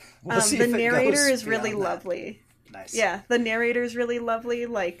we'll see the if it narrator goes is really beyond that. Lovely. Nice. Yeah, the narrator is really lovely.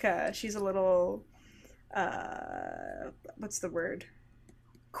 Like she's a little what's the word?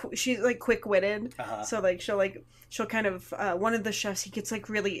 She's like quick-witted. So like she'll kind of one of the chefs, he gets like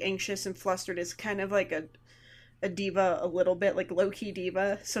really anxious and flustered, is kind of like a diva a little bit, like low-key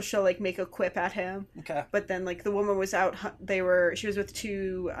diva, so she'll like make a quip at him. Okay. But then like the woman was out, she was with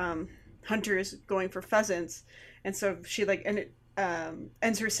 2 hunters going for pheasants, and so she like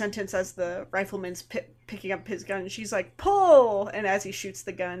ends her sentence as the rifleman's picking up his gun. She's like, pull, and as he shoots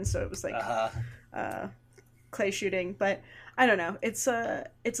the gun, so it was like clay shooting. But I don't know, it's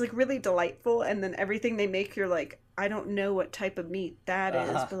like really delightful, and then everything they make, you're like, I don't know what type of meat that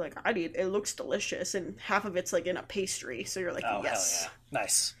is, but like it looks delicious, and half of it's like in a pastry, so you're like, yes. Hell yeah.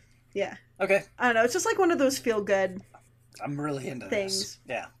 Nice. Yeah. Okay. I don't know, it's just like one of those feel good I'm really into things. This.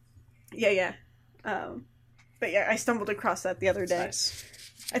 Yeah. Yeah. But yeah, I stumbled across that the other day. Nice.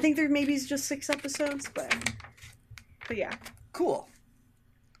 I think there maybe is just 6 episodes, but yeah. Cool.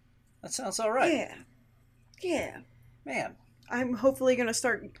 That sounds all right. Yeah. Man. I'm hopefully going to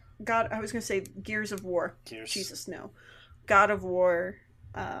start I was going to say Gears of War. Jesus, no. God of War,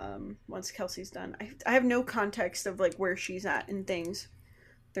 once Kelsey's done. I have no context of like where she's at and things.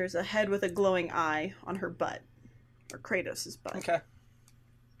 There's a head with a glowing eye on her butt. Or Kratos' butt. Okay.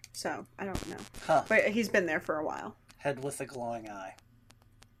 So, I don't know. But he's been there for a while. Head with a glowing eye.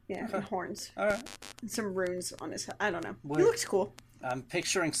 Yeah, and horns. All right. And some runes on his head. I don't know. He looks cool. I'm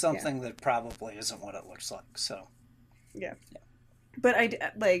picturing something that probably isn't what it looks like, so. Yeah. But I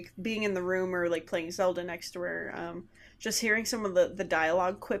like being in the room or like playing Zelda next to her, just hearing some of the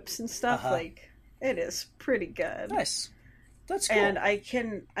dialogue quips and stuff, like it is pretty good. Nice. That's cool. And I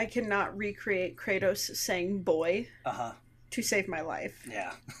cannot recreate Kratos saying boy to save my life.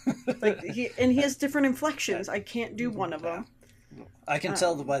 Yeah. Like he has different inflections. I can't do one of them. I can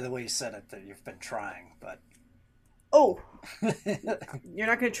tell by the way you said it that you've been trying, but oh, you're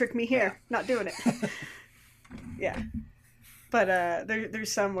not going to trick me here. Not doing it. Yeah. But there's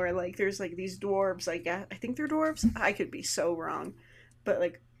some where like there's like these dwarves, like I think they're dwarves. I could be so wrong, but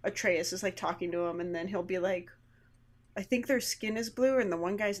like Atreus is like talking to him, and then he'll be like, I think their skin is blue and the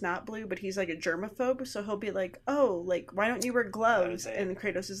one guy's not blue, but he's like a germaphobe, so he'll be like, oh, like, why don't you wear gloves? And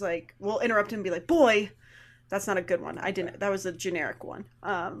Kratos is like, we'll interrupt him and be like, boy, that's not a good one. That was a generic one.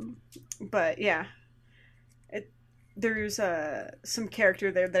 But yeah, there's some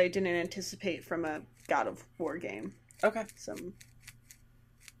character there that I didn't anticipate from a God of War game. Okay.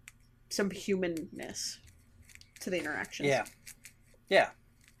 Some humanness to the interactions. Yeah. Yeah.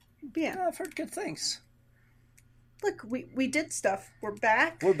 Yeah. I've heard good things. Look, we did stuff. We're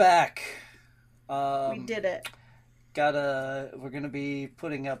back. We're back. We did it. We're gonna be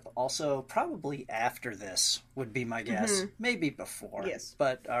putting up also probably after this would be my guess. Mm-hmm. Maybe before. Yes.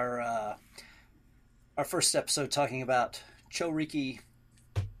 But our first episode talking about Choriki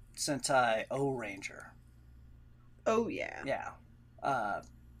Sentai O Ranger. Oh yeah. Yeah.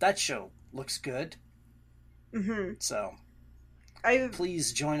 That show looks good. Mm-hmm. So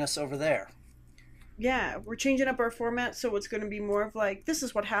please join us over there. Yeah, we're changing up our format, so it's going to be more of like, this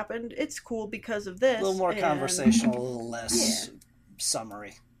is what happened. It's cool because of this. A little more conversational, a little less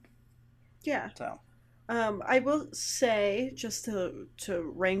summary. Yeah. So, I will say, just to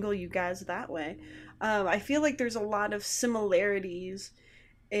wrangle you guys that way, I feel like there's a lot of similarities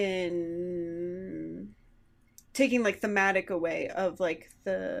in taking like thematic away of like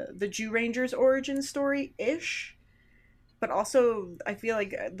the Jew Ranger's origin story ish. But also, I feel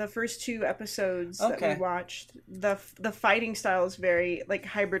like the first 2 episodes that we watched, the fighting style is very, like,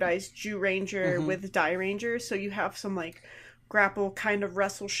 hybridized Jew Ranger with Die Ranger. So you have some, like, grapple kind of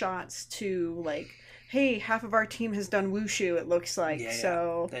wrestle shots to, like, hey, half of our team has done wushu, it looks like. Yeah,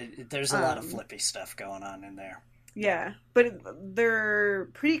 so there's a lot of flippy stuff going on in there. Yeah, but they're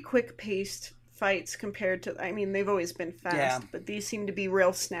pretty quick-paced fights compared to, I mean, they've always been fast, but these seem to be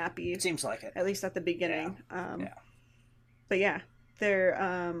real snappy. It seems like it. At least at the beginning. Yeah. But yeah, they're,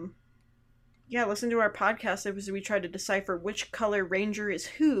 listen to our podcast as we try to decipher which color ranger is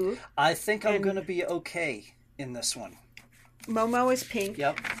who. I think I'm going to be okay in this one. Momo is pink.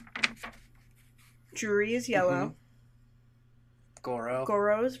 Yep. Juri is yellow. Mm-hmm.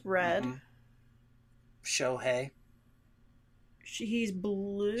 Goro is red. Mm-hmm. Shohei. He's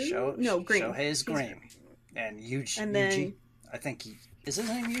blue? Green. Shohei is green. And Yuji, I think is his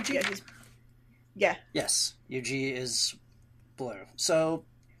name Yuji? Yeah. Yes. Yuji is blue. So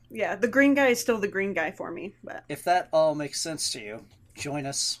yeah, the green guy is still the green guy for me. But if that all makes sense to you, join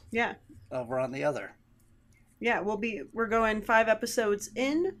us. Yeah. Over on the other. Yeah, we're going 5 episodes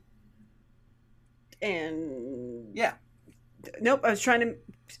in. And yeah. Nope, I was trying to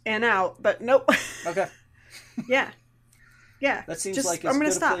and out, but nope. Okay. Yeah. Yeah. That seems like as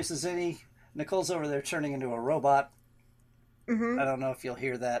good a place as any. Nicole's over there turning into a robot. Mm-hmm. I don't know if you'll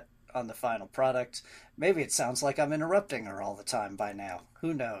hear that on the final product. Maybe it sounds like I'm interrupting her all the time by now.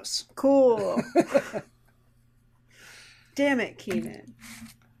 Who knows? Cool. Damn it, Keenan.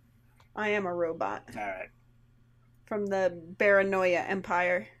 I am a robot. All right. From the Baranoia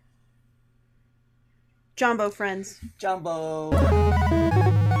Empire. Jumbo friends. Jumbo.